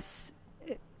I guess,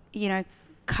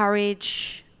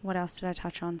 courage. What else did I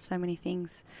touch on? So many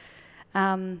things.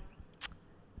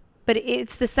 But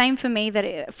it's the same for me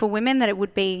for women that it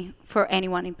would be for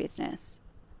anyone in business.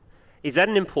 Is that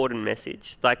an important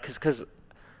message? Like, because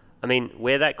I mean,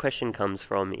 where that question comes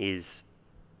from is,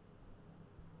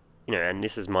 and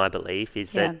this is my belief,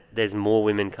 is that there's more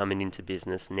women coming into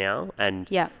business now, and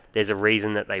there's a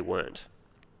reason that they weren't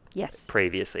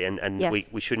previously, and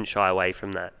we shouldn't shy away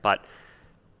from that. But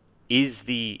is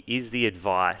the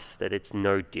advice that it's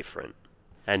no different,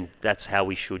 and that's how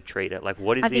we should treat it? Like,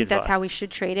 what is the advice? I think that's how we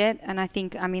should treat it, and I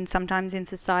think, sometimes in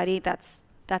society that's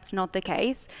not the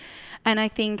case. And I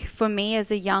think for me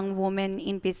as a young woman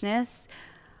in business,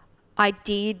 I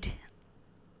did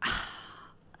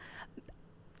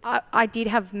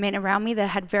have men around me that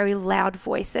had very loud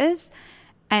voices,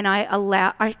 and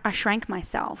I shrank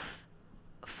myself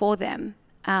for them.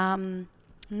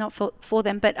 Not for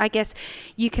them, but I guess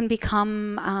you can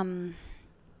become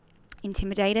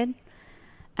intimidated.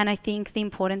 And I think the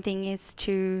important thing is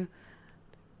to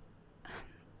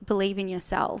believe in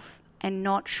yourself and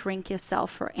not shrink yourself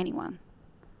for anyone,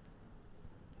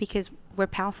 because we're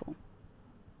powerful.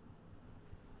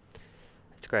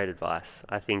 It's great advice.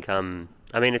 I think,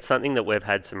 it's something that we've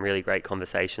had some really great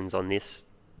conversations on this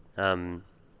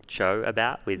show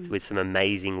about with some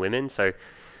amazing women. So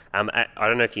I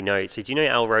don't know if you know. So do you know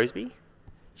Al Roseby?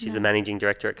 She's the managing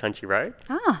director at Country Road.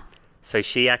 Ah. So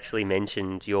she actually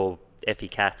mentioned your Effie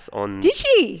Cats on... Did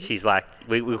she? She's like,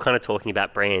 we were kind of talking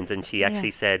about brands, and she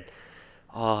actually said,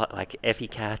 like Effie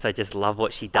Cats, I just love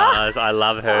what she does. I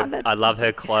love her. I love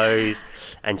her clothes.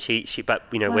 And but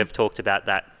we've talked about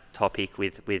that topic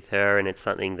with her, and it's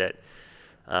something that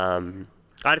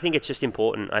I think it's just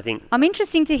important. I think I'm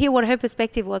interested to hear what her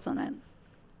perspective was on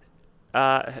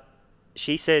it.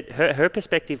 She said her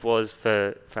perspective was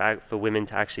for women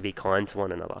to actually be kind to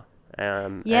one another,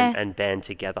 and band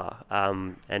together.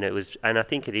 And I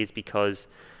think it is because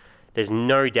there's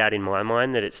no doubt in my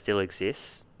mind that it still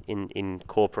exists in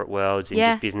corporate worlds, in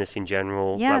just business in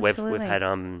general. Yeah, like absolutely. we've had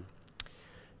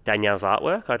Danielle's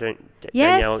artwork.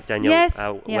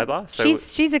 Danielle Weber. So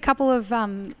she's a couple of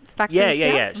factories.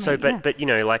 Yeah. So, but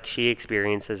like she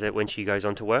experiences it when she goes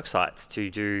onto work sites to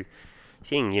do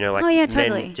thing.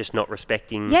 Men just not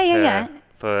respecting her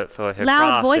for her loud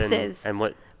craft voices and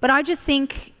what. But I just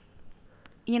think,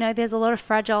 there's a lot of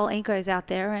fragile egos out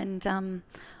there, and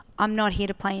I'm not here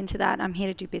to play into that. I'm here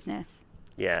to do business.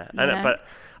 Yeah, but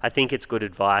I think it's good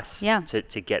advice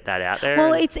to get that out there.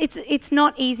 Well, it's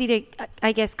not easy to,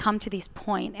 I guess, come to this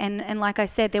point. And like I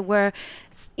said, there were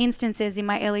instances in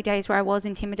my early days where I was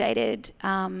intimidated,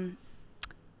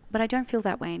 but I don't feel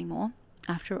that way anymore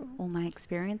after all my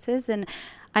experiences. And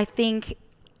I think,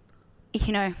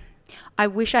 you know, I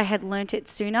wish I had learnt it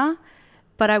sooner,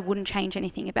 but I wouldn't change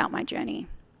anything about my journey.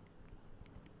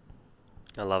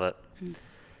 I love it.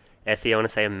 Effie, I want to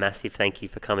say a massive thank you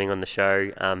for coming on the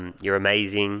show. You're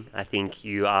amazing. I think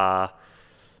you are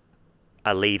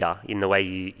a leader in the way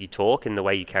you talk and the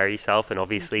way you carry yourself, and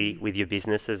obviously with your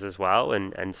businesses as well.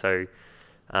 And so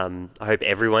I hope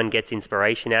everyone gets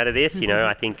inspiration out of this. You know,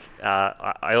 I think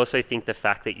I also think the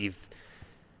fact that you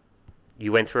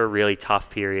went through a really tough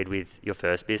period with your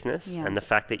first business, and the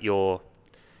fact that you're,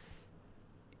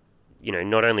 you know,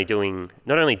 not only doing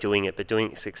it, but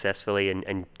doing it successfully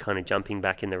and kind of jumping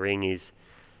back in the ring is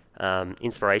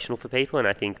inspirational for people. And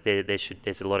I think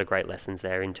there's a lot of great lessons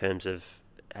there in terms of,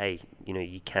 hey, you know,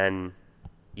 you can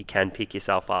pick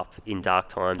yourself up in dark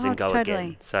times and go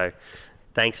again. So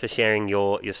thanks for sharing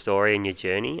your story and your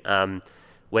journey.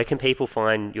 Where can people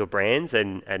find your brands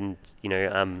and you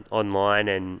know, online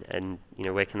and you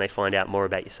know, where can they find out more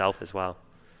about yourself as well?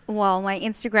 Well, my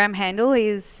Instagram handle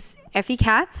is Effie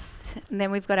Cats. And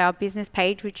then we've got our business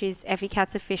page, which is Effie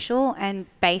Cats Official, and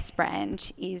base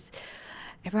brand is,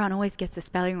 everyone always gets the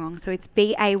spelling wrong, so it's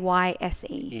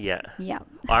BAYSE. Yeah. Yeah.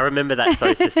 I remember that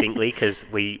so distinctly because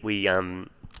we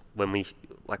when we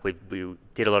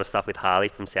did a lot of stuff with Harley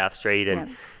from South Street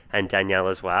and Danielle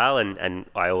as well, and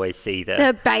I always see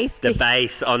the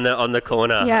base on the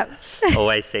corner. Yep.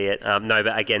 Always see it. No,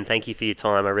 but again, thank you for your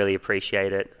time. I really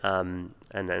appreciate it.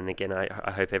 And again,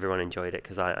 I hope everyone enjoyed it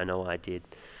because I know I did.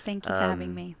 Thank you for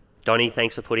having me. Donnie,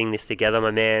 thanks for putting this together,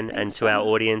 my man. Thanks, and to our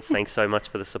audience, thanks so much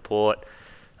for the support.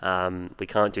 We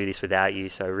can't do this without you,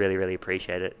 so really, really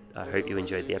appreciate it. I hope you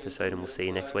enjoyed the episode, and we'll see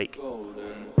you next week.